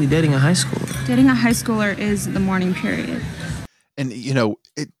 He's totally dating a high schooler. Dating a high schooler is the mourning period. And,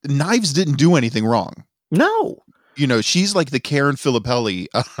 Knives didn't do anything wrong. No. She's like the Karen Filippelli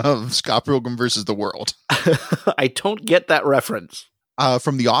of Scott Pilgrim versus the World. I don't get that reference.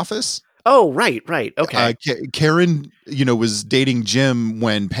 From The Office. Oh, right. Okay. Karen, was dating Jim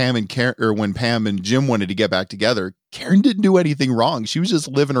when Pam and Jim wanted to get back together. Karen didn't do anything wrong. She was just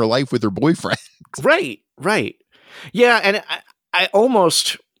living her life with her boyfriend. Right. Yeah, and I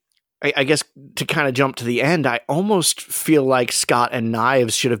almost... I guess to kind of jump to the end, I almost feel like Scott and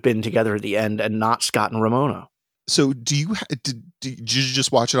Knives should have been together at the end and not Scott and Ramona. So did you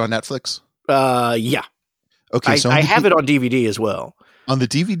just watch it on Netflix? Yeah. Okay. So I have it on DVD as well. On the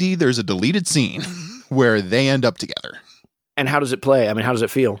DVD, there's a deleted scene where they end up together. And how does it play? I mean, how does it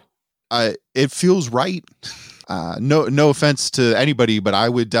feel? It feels right. No offense to anybody, but I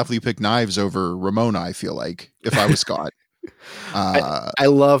would definitely pick Knives over Ramona, I feel like, if I was Scott. I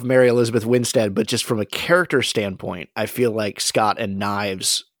love Mary Elizabeth Winstead, but just from a character standpoint, I feel like Scott and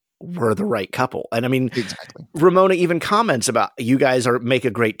Knives were the right couple. And I mean, exactly. Ramona even comments about you guys make a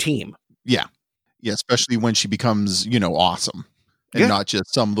great team. Yeah. Especially when she becomes, awesome and not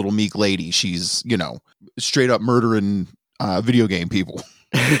just some little meek lady. She's, straight up murdering video game people.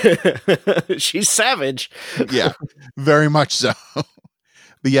 She's savage. Yeah, very much so.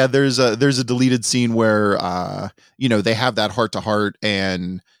 But yeah, there's a deleted scene where they have that heart to heart,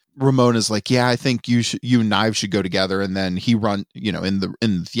 and Ramona's like, yeah, I think you and Knives should go together. And then he in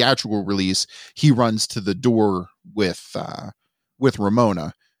the theatrical release, he runs to the door with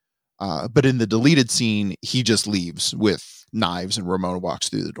Ramona. But in the deleted scene, he just leaves with Knives, and Ramona walks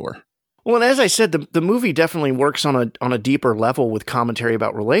through the door. Well, and as I said, the movie definitely works on a deeper level with commentary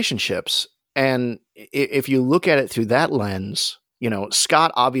about relationships. And if you look at it through that lens,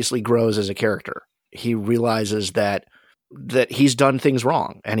 Scott obviously grows as a character. He realizes that he's done things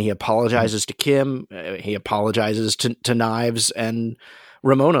wrong, and he apologizes to Kim. He apologizes to Knives and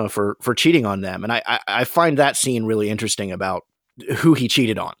Ramona for cheating on them. And I find that scene really interesting about who he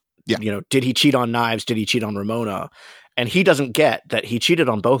cheated on. Yeah. Did he cheat on Knives? Did he cheat on Ramona? And he doesn't get that he cheated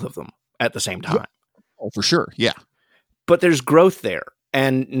on both of them at the same time. Oh, for sure. Yeah. But there's growth there.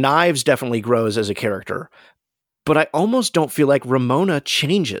 And Knives definitely grows as a character. But I almost don't feel like Ramona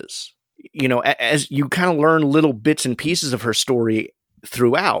changes. As you kind of learn little bits and pieces of her story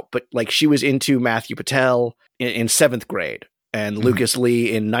throughout. But like she was into Matthew Patel in 7th grade and Lucas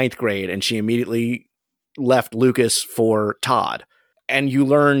Lee in 9th grade. And she immediately left Lucas for Todd. And you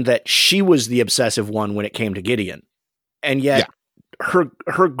learn that she was the obsessive one when it came to Gideon. And yet her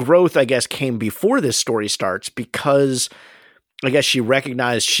growth, I guess, came before this story starts because I guess she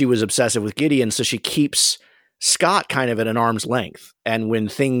recognized she was obsessive with Gideon. So she keeps Scott kind of at an arm's length. And when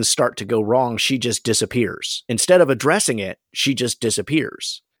things start to go wrong, she just disappears. Instead of addressing it, she just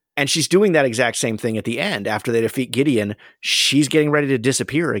disappears. And she's doing that exact same thing at the end. After they defeat Gideon, she's getting ready to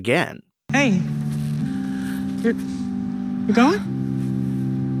disappear again. Hey, you're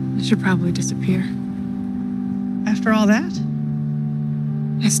going? I should probably disappear. After all that?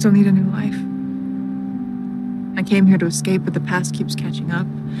 I still need a new life. I came here to escape, but the past keeps catching up.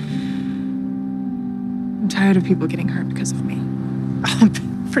 I'm tired of people getting hurt because of me.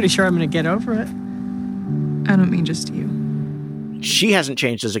 I'm pretty sure I'm going to get over it. I don't mean just you. She hasn't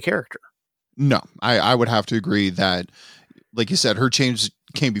changed as a character. No, I would have to agree that, like you said, her change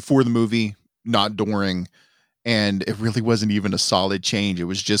came before the movie, not during, and it really wasn't even a solid change. It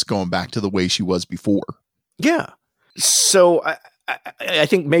was just going back to the way she was before. Yeah. So I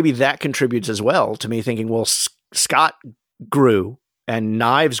think maybe that contributes as well to me thinking, well, Scott grew and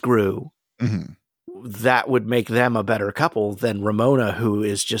Knives grew. Mm-hmm. That would make them a better couple than Ramona, who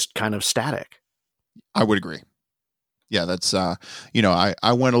is just kind of static. I would agree. Yeah, that's, I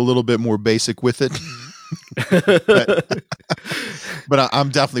went a little bit more basic with it. but I'm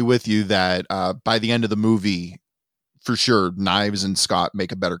definitely with you that by the end of the movie, for sure, Knives and Scott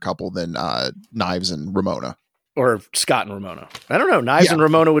make a better couple than Knives and Ramona. Or Scott and Ramona. I don't know. Knives and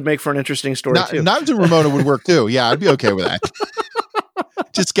Ramona would make for an interesting story too. Knives and Ramona would work too. Yeah, I'd be okay with that.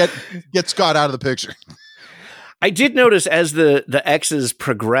 Just get Scott out of the picture. I did notice as the exes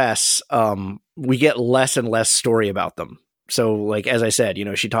progress, we get less and less story about them. So, like as I said,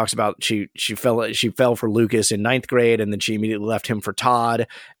 she talks about she fell for Lucas in 9th grade, and then she immediately left him for Todd.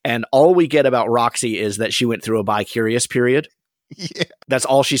 And all we get about Roxy is that she went through a bi-curious period. Yeah, that's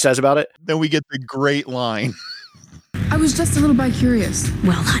all she says about it. Then we get the great line. I was just a little bi-curious.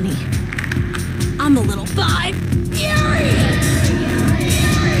 Well, honey, I'm a little bi-furious.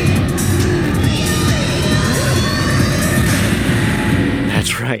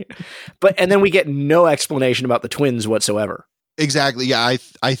 That's right. And then we get no explanation about the twins whatsoever. Exactly. Yeah.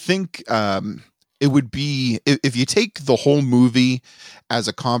 I think it would be, if you take the whole movie as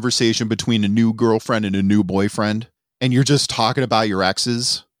a conversation between a new girlfriend and a new boyfriend, and you're just talking about your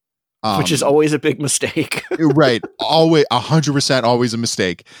exes. Which is always a big mistake. Right. Always 100% always a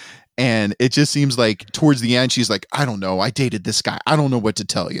mistake. And it just seems like towards the end, she's like, I don't know. I dated this guy. I don't know what to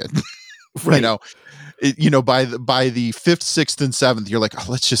tell you. Right. By the 5th, 6th, and 7th, you're like, oh,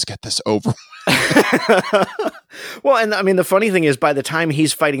 let's just get this over. Well, and I mean, the funny thing is, by the time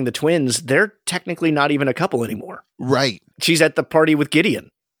he's fighting the twins, they're technically not even a couple anymore. Right. She's at the party with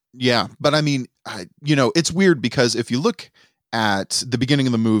Gideon. Yeah. But I mean, it's weird because if you look at the beginning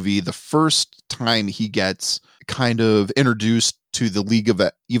of the movie, the first time he gets kind of introduced to the League of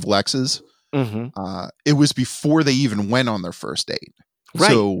Evil Exes, it was before they even went on their first date. Right.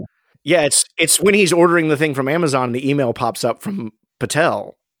 So, yeah, it's when he's ordering the thing from Amazon and the email pops up from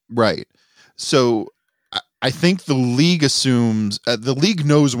Patel. Right. So I think the League assumes the League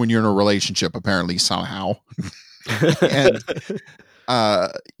knows when you're in a relationship, apparently somehow. And,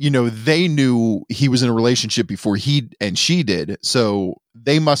 they knew he was in a relationship before he and she did. So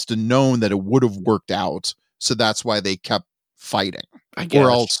they must have known that it would have worked out. So that's why they kept fighting. I guess.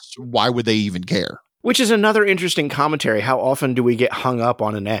 Or else why would they even care? Which is another interesting commentary. How often do we get hung up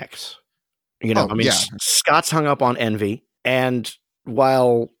on an ex? Scott's hung up on Envy. And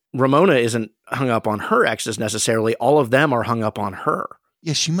while Ramona isn't hung up on her exes necessarily, all of them are hung up on her.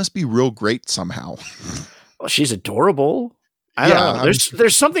 Yeah, she must be real great somehow. Well, she's adorable. I don't know.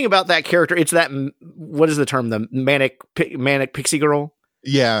 There's something about that character. It's that, what is the term? The manic pixie girl?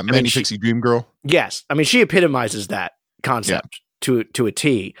 Yeah, pixie dream girl. Yes. I mean, she epitomizes that concept to a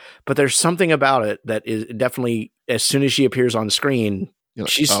T, but there's something about it that is definitely, as soon as she appears on screen, You're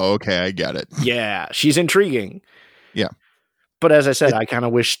like, oh, okay, I get it. Yeah, she's intriguing. Yeah. But as I said, I kind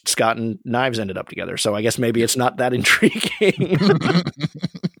of wish Scott and Knives ended up together. So I guess maybe it's not that intriguing.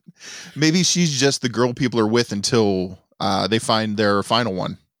 Maybe she's just the girl people are with until they find their final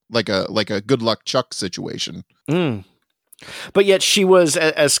one, like a good luck Chuck situation. Mm. But yet she was,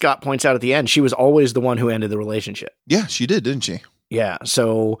 as Scott points out at the end, she was always the one who ended the relationship. Yeah, she did, didn't she? Yeah.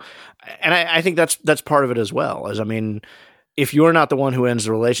 So, and I think that's part of it as well. As I mean, if you're not the one who ends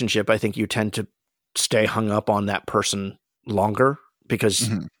the relationship, I think you tend to stay hung up on that person longer because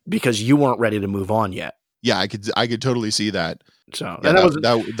you weren't ready to move on yet. Yeah, I could totally see that. So yeah,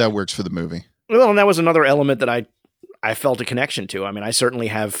 that works for the movie. Well, and that was another element that I felt a connection to. I mean, I certainly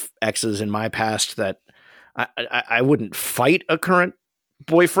have exes in my past that I wouldn't fight a current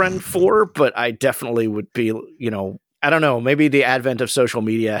boyfriend for, but I definitely would be, I don't know, maybe the advent of social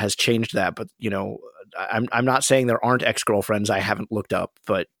media has changed that, but I'm not saying there aren't ex-girlfriends I haven't looked up,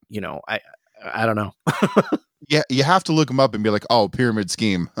 but I don't know. Yeah, you have to look them up and be like, oh, pyramid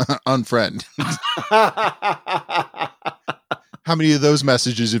scheme, unfriend. How many of those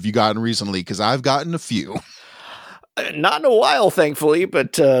messages have you gotten recently? Because I've gotten a few. Not in a while, thankfully,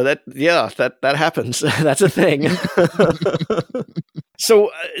 but that happens. That's a thing.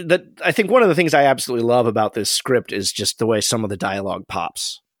 So I think one of the things I absolutely love about this script is just the way some of the dialogue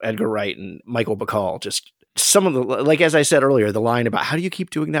pops. Edgar Wright and Michael Bacall, just some of the, like, as I said earlier, the line about how do you keep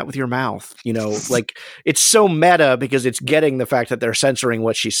doing that with your mouth? Like it's so meta because it's getting the fact that they're censoring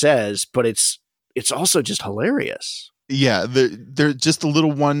what she says, but it's also just hilarious. Yeah. They're just the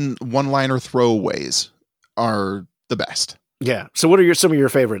little one-liner throwaways are the best. Yeah. So what are some of your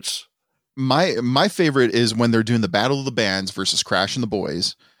favorites? My favorite is when they're doing the Battle of the Bands versus Crash and the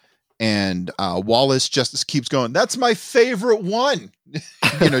Boys. And Wallace just keeps going, that's my favorite one.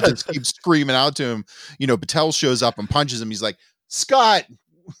 Just keeps screaming out to him. Patel shows up and punches him. He's like, Scott,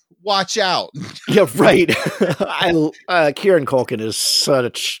 watch out. Yeah, right. Kieran Culkin is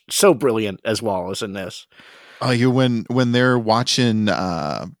so brilliant as Wallace in this. When they're watching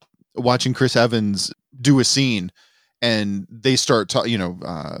Chris Evans do a scene and they start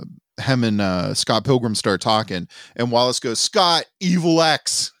him and Scott Pilgrim start talking and Wallace goes, Scott, evil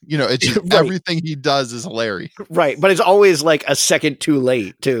X. It's just right. Everything he does is hilarious. Right. But it's always like a second too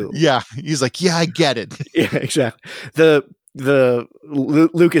late too. Yeah. He's like, yeah, I get it. Yeah, exactly. The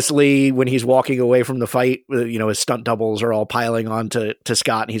Lucas Lee, when he's walking away from the fight, his stunt doubles are all piling on to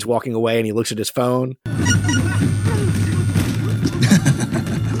Scott and he's walking away and he looks at his phone.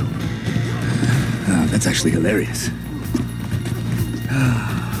 That's actually hilarious.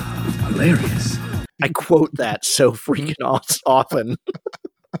 Hilarious. I quote that so freaking often.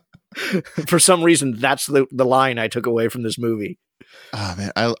 For some reason, that's the line I took away from this movie. Oh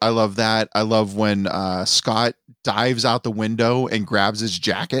man, I love that. I love when Scott dives out the window and grabs his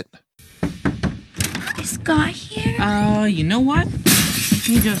jacket. Is Scott here? You know what?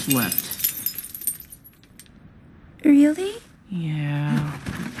 He just left. Really? Yeah.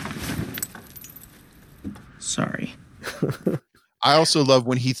 Sorry. I also love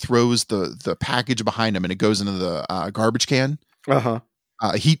when he throws the package behind him and it goes into the garbage can. Uh-huh.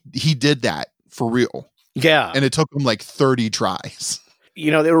 He did that for real. Yeah. And it took him like 30 tries.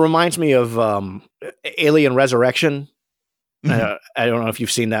 It reminds me of Alien Resurrection. Mm-hmm. I don't know if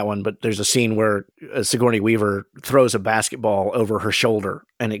you've seen that one, but there's a scene where Sigourney Weaver throws a basketball over her shoulder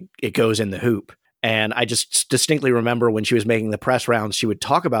and it goes in the hoop. And I just distinctly remember when she was making the press rounds, she would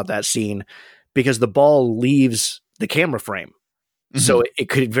talk about that scene because the ball leaves the camera frame. Mm-hmm. So it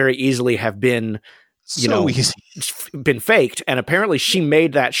could very easily have been, been faked. And apparently she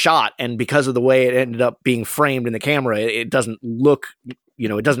made that shot. And because of the way it ended up being framed in the camera, it doesn't look,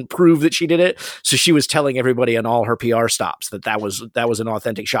 it doesn't prove that she did it. So she was telling everybody on all her PR stops that was an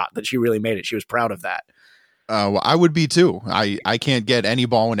authentic shot, that she really made it. She was proud of that. Well, I would be too. I can't get any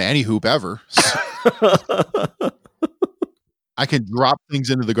ball into any hoop ever. So. I can drop things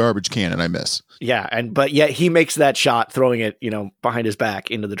into the garbage can and I miss. Yeah. But yet he makes that shot, throwing it, behind his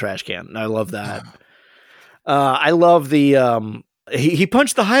back into the trash can. And I love that. I love the, he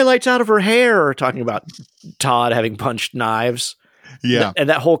punched the highlights out of her hair, talking about Todd having punched Knives. Yeah. And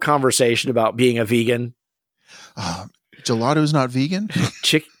that whole conversation about being a vegan. Gelato's not vegan.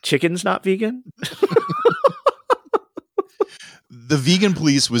 Chicken's not vegan. The vegan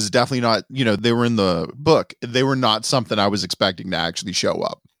police was definitely not, they were in the book. They were not something I was expecting to actually show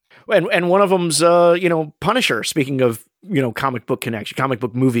up. And one of them's, Punisher, speaking of, comic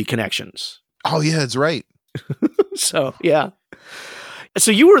book movie connections. Oh yeah, that's right. So, yeah.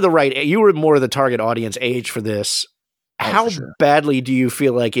 So you were more the target audience age for this. How badly do you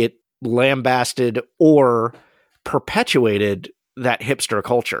feel like it lambasted or perpetuated that hipster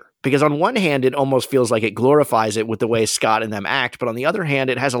culture, because on one hand, it almost feels like it glorifies it with the way Scott and them act. But on the other hand,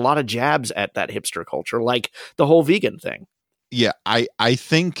 it has a lot of jabs at that hipster culture, like the whole vegan thing. Yeah, I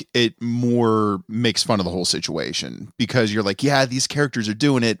think it more makes fun of the whole situation, because you're like, yeah, these characters are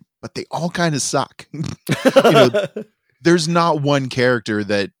doing it, but they all kind of suck. There's not one character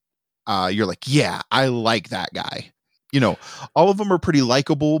that you're like, yeah, I like that guy. All of them are pretty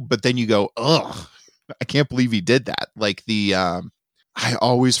likable, but then you go, ugh, I can't believe he did that. Like I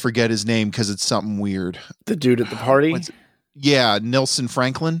always forget his name because it's something weird. The dude at the party? Yeah, Nelson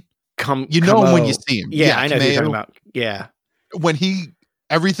Franklin. Him Kameo. when you see him. Yeah, I know who you're talking about. Yeah. When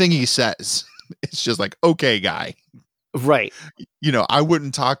everything he says, it's just like, okay, guy. Right. I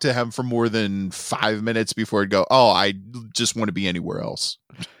wouldn't talk to him for more than 5 minutes before I'd go, oh, I just want to be anywhere else.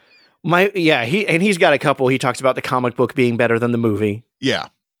 He's got a couple. He talks about the comic book being better than the movie. Yeah.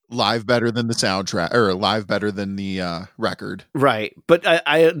 Live better than the soundtrack, or live better than the record. Right. But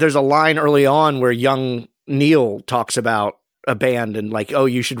there's a line early on where young Neil talks about a band and like, oh,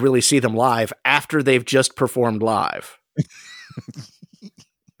 you should really see them live after they've just performed live.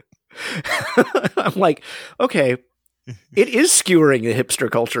 I'm like, okay, it is skewering the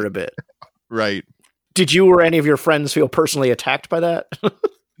hipster culture a bit. Right. Did you or any of your friends feel personally attacked by that?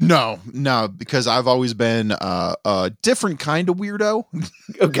 No, because I've always been a different kind of weirdo.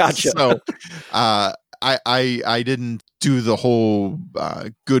 Oh, gotcha. So I didn't do the whole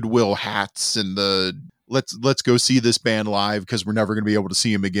Goodwill hats and the let's go see this band live because we're never going to be able to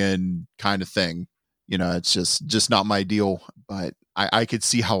see them again kind of thing. It's just not my deal. But I could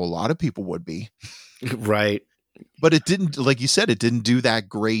see how a lot of people would be. Right. But it didn't, like you said, it didn't do that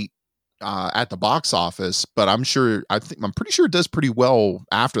great at the box office, but I'm pretty sure it does pretty well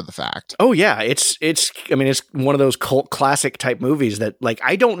after the fact. Oh yeah. It's one of those cult classic type movies that like,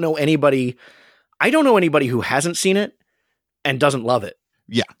 I don't know anybody who hasn't seen it and doesn't love it.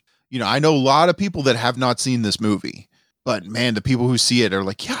 Yeah. I know a lot of people that have not seen this movie, but man, the people who see it are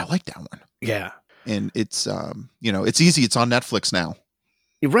like, yeah, I like that one. Yeah. And it's, it's easy. It's on Netflix now.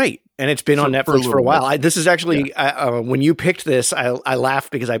 Right. And it's been on Netflix for a while. This is actually, when you picked this, I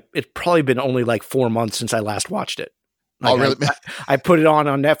laughed because it's probably been only like 4 months since I last watched it. Like, oh, really? I put it on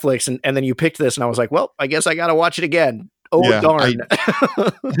Netflix and then you picked this and I was like, well, I guess I got to watch it again. Oh, yeah, darn.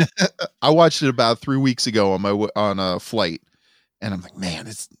 I watched it about 3 weeks ago on a flight, and I'm like,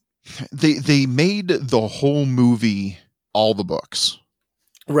 man, they made the whole movie all the books.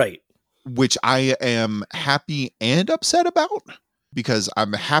 Right. Which I am happy and upset about, because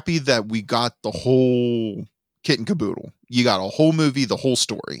I'm happy that we got the whole kit and caboodle. You got a whole movie, the whole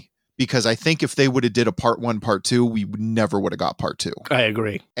story. Because I think if they would have did a part 1, part 2, we never would have got part 2. I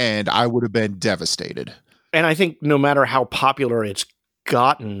agree. And I would have been devastated. And I think no matter how popular it's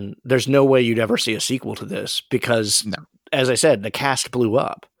gotten, there's no way you'd ever see a sequel to this because, as I said, the cast blew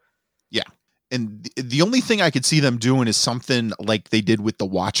up. Yeah. And the only thing I could see them doing is something like they did with The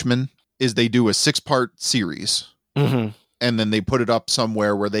Watchmen, is they do a 6-part series. Mm-hmm. And then they put it up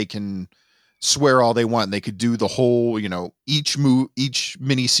somewhere where they can swear all they want. And they could do the whole, each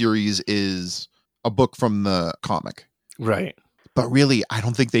mini series is a book from the comic. Right. But really, I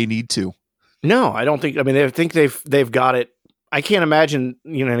don't think they need to. No, I don't think. I mean, they think they've got it. I can't imagine.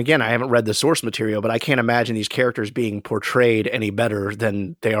 And again, I haven't read the source material, but I can't imagine these characters being portrayed any better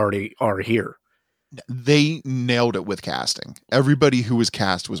than they already are here. They nailed it with casting. Everybody who was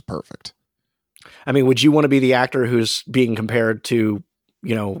cast was perfect. I mean, would you want to be the actor who's being compared to,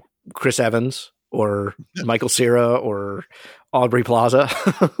 Chris Evans or Michael Cera or Aubrey Plaza?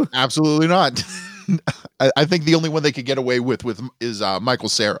 Absolutely not. I think the only one they could get away with is Michael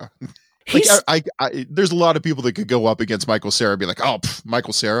Cera. There's a lot of people that could go up against Michael Cera and be like, oh,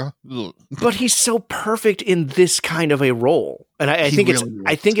 Michael Cera. But he's so perfect in this kind of a role. And I think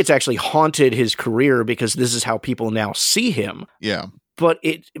it's actually haunted his career because this is how people now see him. Yeah. But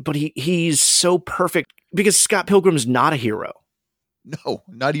he's so perfect because Scott Pilgrim's not a hero. No,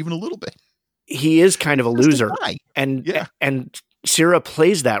 not even a little bit. He is kind of a loser. And Cera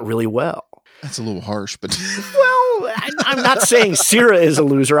plays that really well. That's a little harsh, but well, I'm not saying Cera is a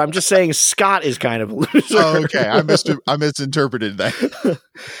loser. I'm just saying Scott is kind of a loser. Oh, okay. I misinterpreted that.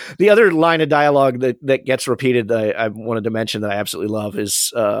 The other line of dialogue that gets repeated that I wanted to mention that I absolutely love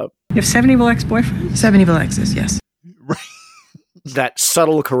is you have 7 evil ex-boyfriends? 7 evil exes, yes. Right. That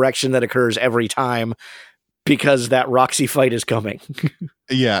subtle correction that occurs every time because that Roxy fight is coming.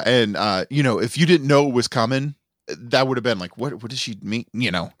 Yeah, and if you didn't know it was coming, that would have been like, what does she mean?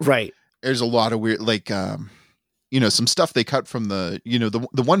 Right. There's a lot of weird, some stuff they cut from the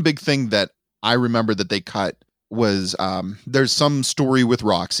one big thing that I remember that they cut was there's some story with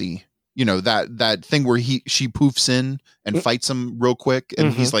Roxy You know, that thing where she poofs in and fights him real quick,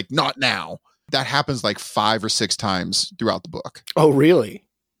 and he's like, not now. That happens like 5 or 6 times throughout the book. Oh, really?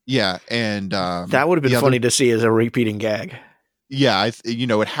 Yeah, and that would have been funny to see as a repeating gag. Yeah,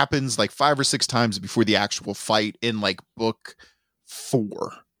 it happens like 5 or 6 times before the actual fight in like book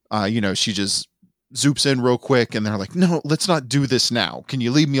 4. She just zoops in real quick, and they're like, "No, let's not do this now. Can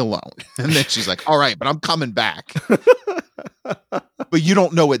you leave me alone?" And then she's like, "All right, but I'm coming back." But you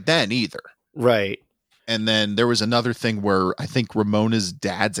don't know it then either, right? And then there was another thing where I think Ramona's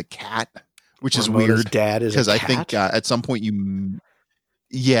dad's a cat, which is Ramona's weird. Dad is because a I cat? think at some point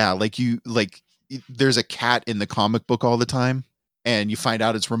there's a cat in the comic book all the time, and you find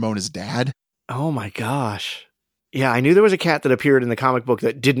out it's Ramona's dad. Oh my gosh. Yeah, I knew there was a cat that appeared in the comic book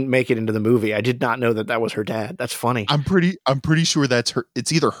that didn't make it into the movie. I did not know that was her dad. That's funny. I'm pretty sure that's her.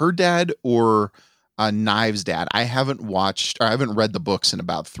 It's either her dad or Knives' dad. I haven't read the books in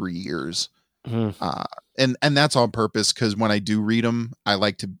about 3 years. And that's on purpose, because when I do read them, I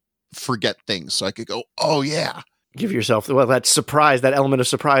like to forget things so I could go, oh yeah. Give yourself that surprise, that element of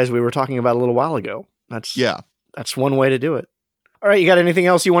surprise we were talking about a little while ago. That's one way to do it. All right, you got anything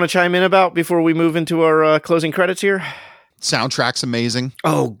else you want to chime in about before we move into our closing credits here? Soundtrack's amazing.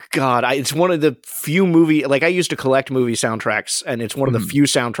 Oh God, it's one of the few I used to collect movie soundtracks, and it's one of the few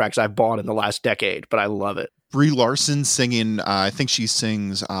soundtracks I've bought in the last decade, but I love it. Brie Larson singing, I think she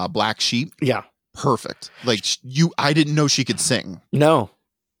sings Black Sheep. Yeah. Perfect. Like I didn't know she could sing. No,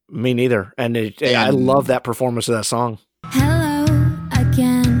 me neither. And I love that performance of that song. Hello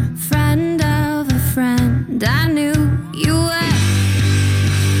again, friend of a friend. I knew you were.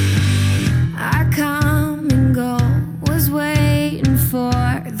 Our common goal was waiting for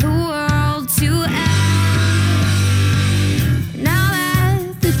the world to end. Now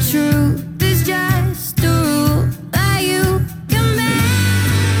that the truth is just a rule that you can bend,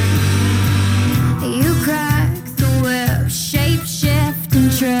 you crack the whip, shape shift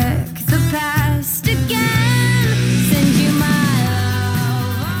and trick the past again. Send you my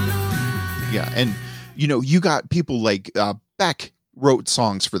love on the way. Yeah, and you got people like Beck wrote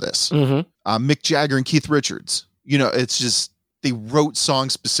songs for this. Mick Jagger and Keith Richards. It's just they wrote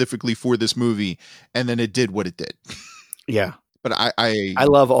songs specifically for this movie, and then it did what it did. Yeah, but I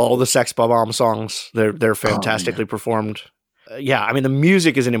love all the Sex Bomb songs. They're fantastically performed. I mean, the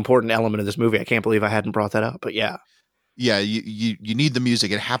music is an important element of this movie. I can't believe I hadn't brought that up, but yeah. Yeah, you need the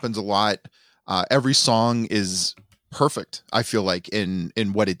music. It happens a lot. Every song is perfect, I feel like, in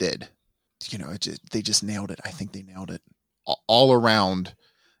what it did. They just nailed it. I think they nailed it all around.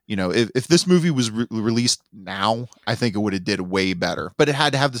 If this movie was released now, I think it would have did way better. But it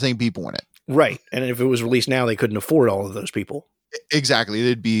had to have the same people in it. Right. And if it was released now, they couldn't afford all of those people. Exactly.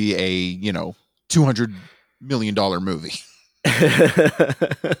 It'd be a, $200 million movie.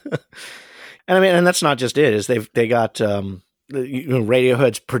 And I mean, and that's not just it. Is they got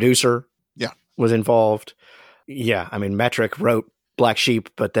Radiohead's producer was involved. Yeah, I mean, Metric wrote Black Sheep,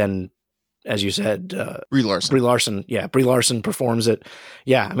 but then, as you said, Brie Larson. Yeah, Brie Larson performs it.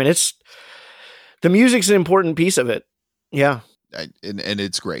 Yeah, I mean, the music's an important piece of it. Yeah, and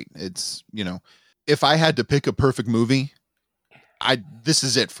it's great. It's if I had to pick a perfect movie, this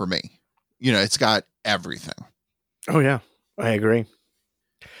is it for me. It's got everything. Oh yeah, I agree.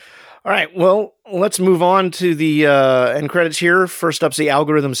 All right, well, let's move on to the end credits here. First up's The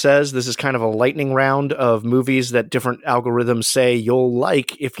Algorithm Says. This is kind of a lightning round of movies that different algorithms say you'll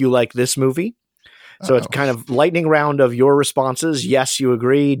like if you like this movie. So it's kind of lightning round of your responses. Yes, you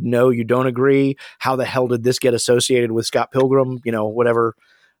agreed. No, you don't agree. How the hell did this get associated with Scott Pilgrim? Whatever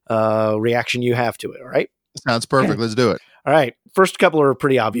reaction you have to it, all right? Sounds perfect. Okay. Let's do it. All right. First couple are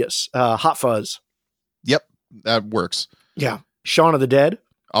pretty obvious. Hot Fuzz. Yep, that works. Yeah. Shaun of the Dead.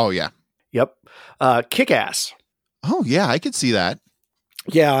 Oh, yeah. Yep. Kick-Ass. Oh, yeah, I could see that.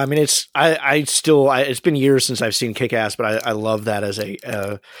 Yeah, I mean, it's been years since I've seen Kick-Ass, but I love that as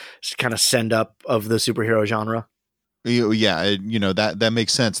a kind of send-up of the superhero genre. Yeah, that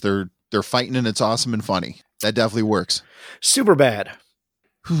makes sense. They're fighting and it's awesome and funny. That definitely works. Superbad.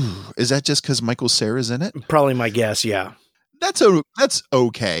 Is that just because Michael Cera's in it? Probably my guess, yeah. That's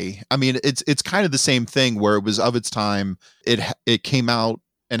okay. I mean, it's kind of the same thing where it was of its time. It came out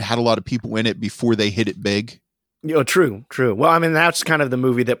and had a lot of people in it before they hit it big. True. Well, I mean, that's kind of the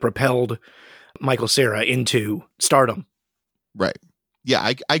movie that propelled Michael Cera into stardom. Right.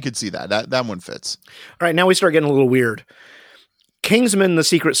 Yeah, I could see that. That one fits. All right, now we start getting a little weird. Kingsman: The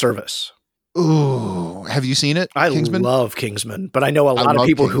Secret Service. Ooh, have you seen it? I love Kingsman, but I know a lot of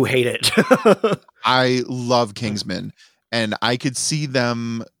people who hate it. I love Kingsman, and I could see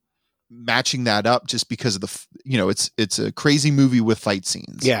them matching that up just because of it's a crazy movie with fight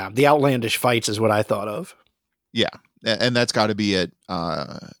scenes. Yeah, the outlandish fights is what I thought of. Yeah, and that's got to be it.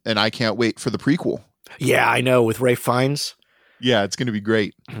 And I can't wait for the prequel. Yeah, I know, with Ralph Fiennes. Yeah, it's going to be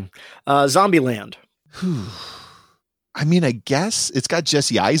great. Zombieland. I mean, I guess it's got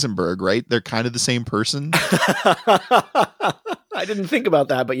Jesse Eisenberg, right? They're kind of the same person. I didn't think about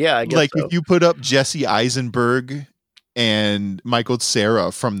that, but yeah, I guess like so. If you put up Jesse Eisenberg and Michael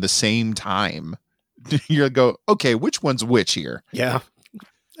Cera from the same time, you'll go, okay, which one's which here? Yeah,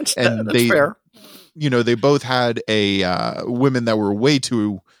 that's they, fair. They both had women that were way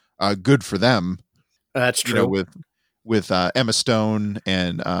too good for them. That's true. With Emma Stone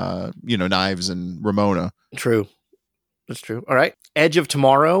and Knives and Ramona. True. That's true. All right. Edge of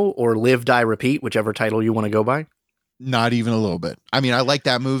Tomorrow or Live, Die, Repeat, whichever title you want to go by. Not even a little bit. I mean, I like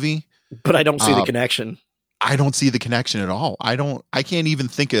that movie, but I don't see the connection. I don't see the connection at all. I can't even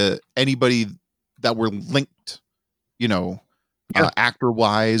think of anybody that were linked, actor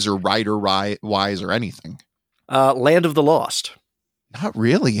wise or writer wise or anything. Land of the Lost. Not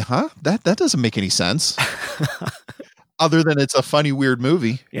really, huh? That doesn't make any sense. Other than it's a funny, weird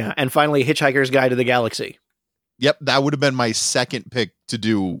movie. Yeah. And finally, Hitchhiker's Guide to the Galaxy. Yep. That would have been my second pick to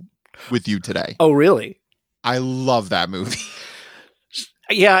do with you today. Oh, really? I love that movie.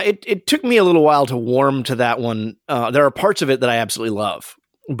 Yeah. It took me a little while to warm to that one. There are parts of it that I absolutely love,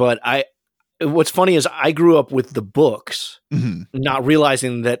 but what's funny is I grew up with the books, not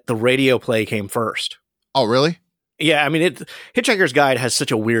realizing that the radio play came first. Oh, really? Yeah, I mean, Hitchhiker's Guide has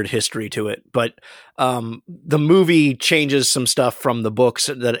such a weird history to it, but the movie changes some stuff from the books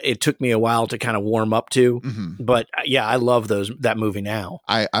that it took me a while to kind of warm up to. Mm-hmm. But yeah, I love that movie now.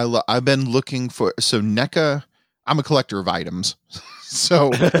 I've been looking for NECA. I'm a collector of items, so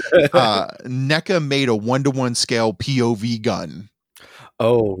NECA made a 1-to-1 scale POV gun.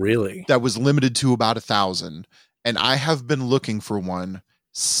 Oh, really? That was limited to about 1,000, and I have been looking for one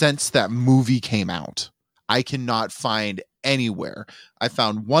since that movie came out. I cannot find anywhere. I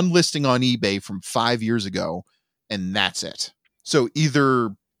found one listing on eBay from 5 years ago, and that's it. So either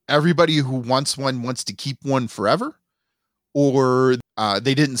everybody who wants one wants to keep one forever, or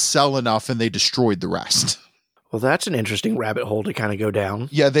they didn't sell enough and they destroyed the rest. Well, that's an interesting rabbit hole to kind of go down.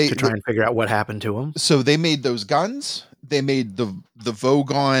 Yeah, to try and figure out what happened to them. So they made those guns. They made the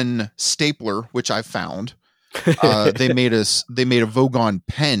Vogon stapler, which I found. They made a Vogon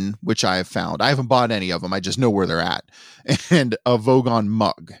pen, which I have found. I haven't bought any of them. I just know where they're at, and a Vogon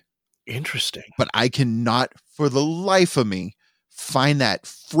mug. Interesting. But I cannot, for the life of me, find that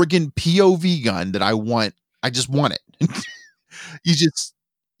friggin' POV gun that I want. I just want it.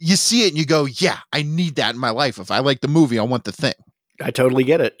 You see it and you go, yeah, I need that in my life. If I like the movie, I want the thing. I totally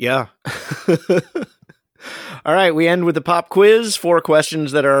get it. Yeah. All right, we end with the pop quiz. 4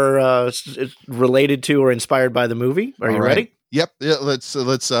 questions that are related to or inspired by the movie. Are you ready? Yep. Yeah, let's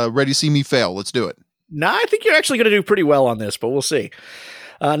ready to see me fail. Let's do it. No, I think you're actually going to do pretty well on this, but we'll see.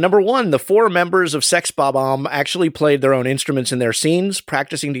 Number 1, the 4 members of Sex Bob-omb actually played their own instruments in their scenes,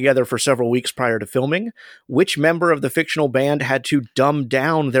 practicing together for several weeks prior to filming. Which member of the fictional band had to dumb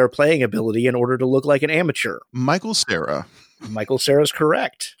down their playing ability in order to look like an amateur? Michael Cera. Michael Cera's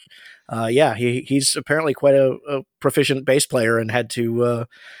correct. Yeah, he's apparently quite a proficient bass player and had to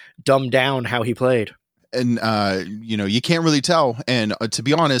dumb down how he played. And, you can't really tell. And to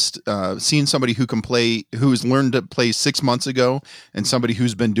be honest, seeing somebody who's learned to play 6 months ago and somebody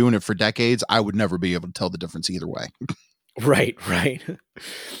who's been doing it for decades, I would never be able to tell the difference either way. Right.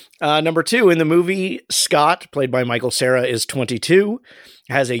 Number 2, in the movie, Scott, played by Michael Cera, is 22,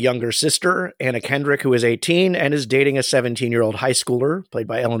 has a younger sister, Anna Kendrick, who is 18, and is dating a 17-year-old high schooler, played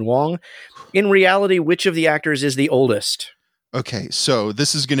by Ellen Wong. In reality, which of the actors is the oldest? Okay, so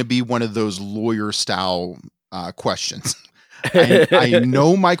this is going to be one of those lawyer-style questions. I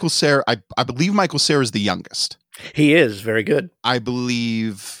know Michael Cera. I believe Michael Cera is the youngest. He is. Very good. I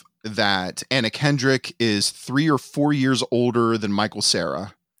believe that Anna Kendrick is 3 or 4 years older than Michael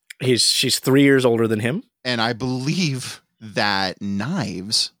Cera. She's 3 years older than him. And I believe that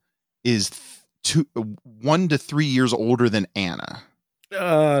Knives is 1 to 3 years older than Anna.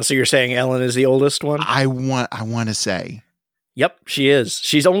 So you're saying Ellen is the oldest one? I want to say. Yep, she is.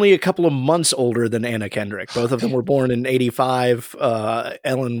 She's only a couple of months older than Anna Kendrick. Both of them were born in 85.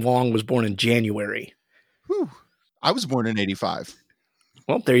 Ellen Wong was born in January. Whew. I was born in 85.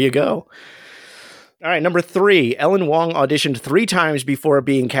 Well, there you go. All right, number 3. Ellen Wong auditioned 3 times before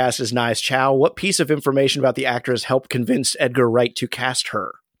being cast as Knives Chow. What piece of information about the actress helped convince Edgar Wright to cast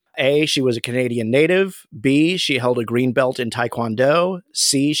her? A, she was a Canadian native. B, she held a green belt in Taekwondo.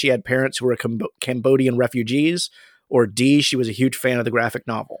 C, she had parents who were Cambodian refugees. Or D, she was a huge fan of the graphic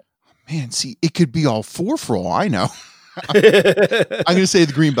novel. Oh Man, see, it could be all 4 for all I know. I'm going to say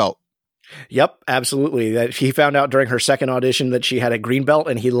the green belt. Yep, absolutely. That he found out during her second audition that she had a green belt,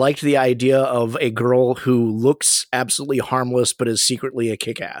 and he liked the idea of a girl who looks absolutely harmless but is secretly a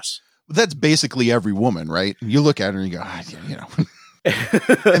kick-ass. That's basically every woman, right? You look at her and you go, you know.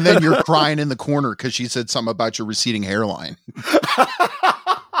 And then you're crying in the corner because she said something about your receding hairline.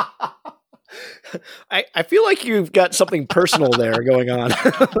 I feel like you've got something personal there going on.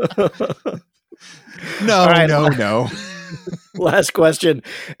 No. Last question.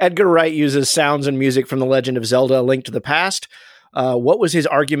 Edgar Wright uses sounds and music from The Legend of Zelda: A Link to the Past. What was his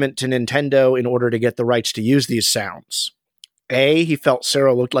argument to Nintendo in order to get the rights to use these sounds? A, he felt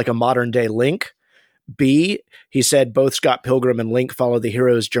Sarah looked like a modern-day Link. B, he said both Scott Pilgrim and Link follow the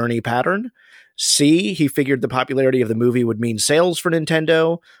hero's journey pattern. C, he figured the popularity of the movie would mean sales for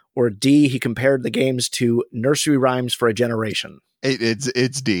Nintendo. Or D, he compared the games to nursery rhymes for a generation.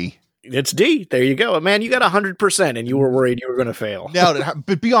 It's D. It's D. There you go. Man, you got 100% and you were worried you were going to fail. Now,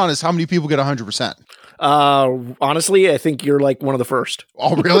 but be honest, how many people get 100%? Honestly, I think you're like one of the first.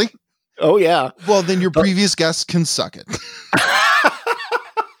 Oh, really? Oh, yeah. Well, then your previous guests can suck it.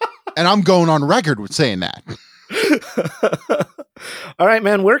 And I'm going on record with saying that. All right,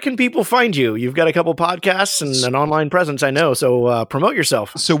 man. Where can people find you? You've got a couple podcasts and an online presence, I know. So promote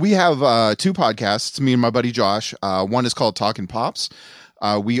yourself. So we have 2 podcasts, me and my buddy Josh. One is called Talkin' Pops.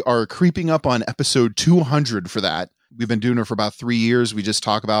 We are creeping up on episode 200 for that. We've been doing it for about 3 years. We just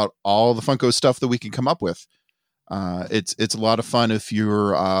talk about all the Funko stuff that we can come up with. It's a lot of fun if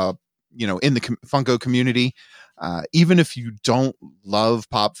you're in the Funko community. Even if you don't love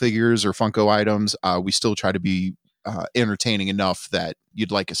pop figures or Funko items, we still try to be entertaining enough that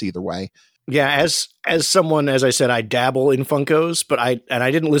you'd like us either way. Yeah, as someone, as I said, I dabble in Funkos, but I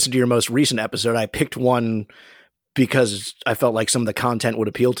didn't listen to your most recent episode. I picked one because I felt like some of the content would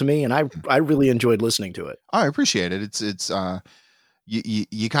appeal to me, and I really enjoyed listening to it. I appreciate it. It's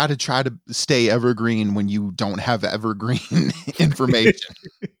you got to try to stay evergreen when you don't have evergreen information.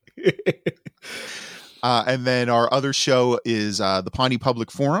 And then our other show is the Pawnee Public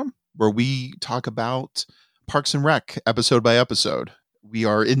Forum, where we talk about Parks and Rec episode by episode. We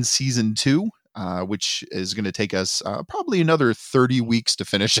are in season 2, which is going to take us probably another 30 weeks to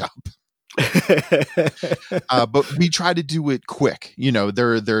finish up. But we try to do it quick.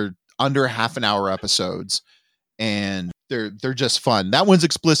 They're under half an hour episodes, and they're just fun. That one's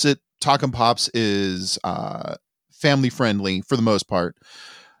explicit. Talkin' Pops is family friendly for the most part.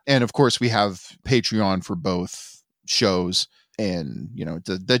 And of course, we have Patreon for both shows. And,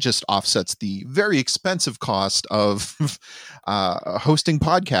 that just offsets the very expensive cost of hosting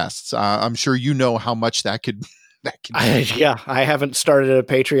podcasts. I'm sure you know how much that could Yeah, I haven't started a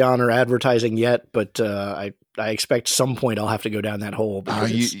Patreon or advertising yet, but I expect some point I'll have to go down that hole.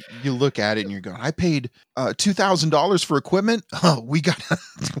 You look at it and you're going, I paid $2,000 for equipment. Oh, we got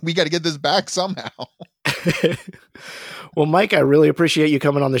to get this back somehow. Well, Mike, I really appreciate you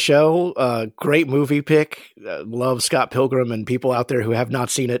coming on the show. Great movie pick. Love Scott Pilgrim, and people out there who have not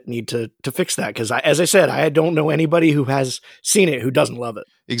seen it need to fix that. Because as I said, I don't know anybody who has seen it who doesn't love it.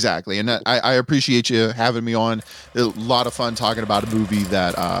 Exactly. And I appreciate you having me on. A lot of fun talking about a movie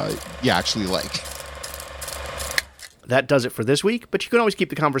that you actually like. That does it for this week, but you can always keep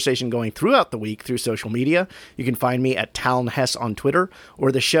the conversation going throughout the week through social media. You can find me at Talon Hess on Twitter,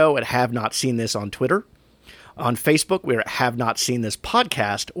 or the show at Have Not Seen This on Twitter. On Facebook, we're at Have Not Seen This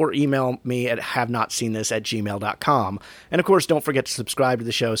Podcast, or email me at havenotseentthis@gmail.com. And of course, don't forget to subscribe to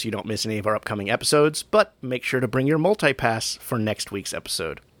the show so you don't miss any of our upcoming episodes, but make sure to bring your multipass for next week's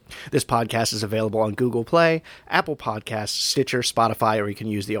episode. This podcast is available on Google Play, Apple Podcasts, Stitcher, Spotify, or you can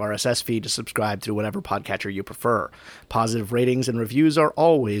use the RSS feed to subscribe through whatever podcatcher you prefer. Positive ratings and reviews are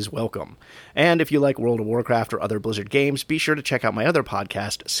always welcome. And if you like World of Warcraft or other Blizzard games, be sure to check out my other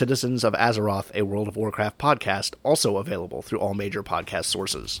podcast, Citizens of Azeroth, a World of Warcraft podcast, also available through all major podcast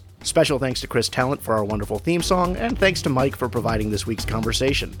sources. Special thanks to Chris Talent for our wonderful theme song, and thanks to Mike for providing this week's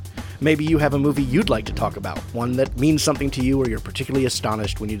conversation. Maybe you have a movie you'd like to talk about, one that means something to you or you're particularly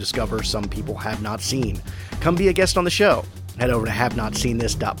astonished when you discover some people have not seen. Come be a guest on the show. Head over to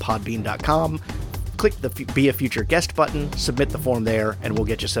havenotseentthis.podbean.com, click the Be a Future Guest button, submit the form there, and we'll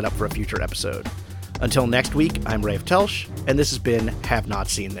get you set up for a future episode. Until next week, I'm Rafe Telsch, and this has been Have Not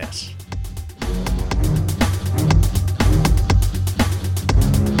Seen This.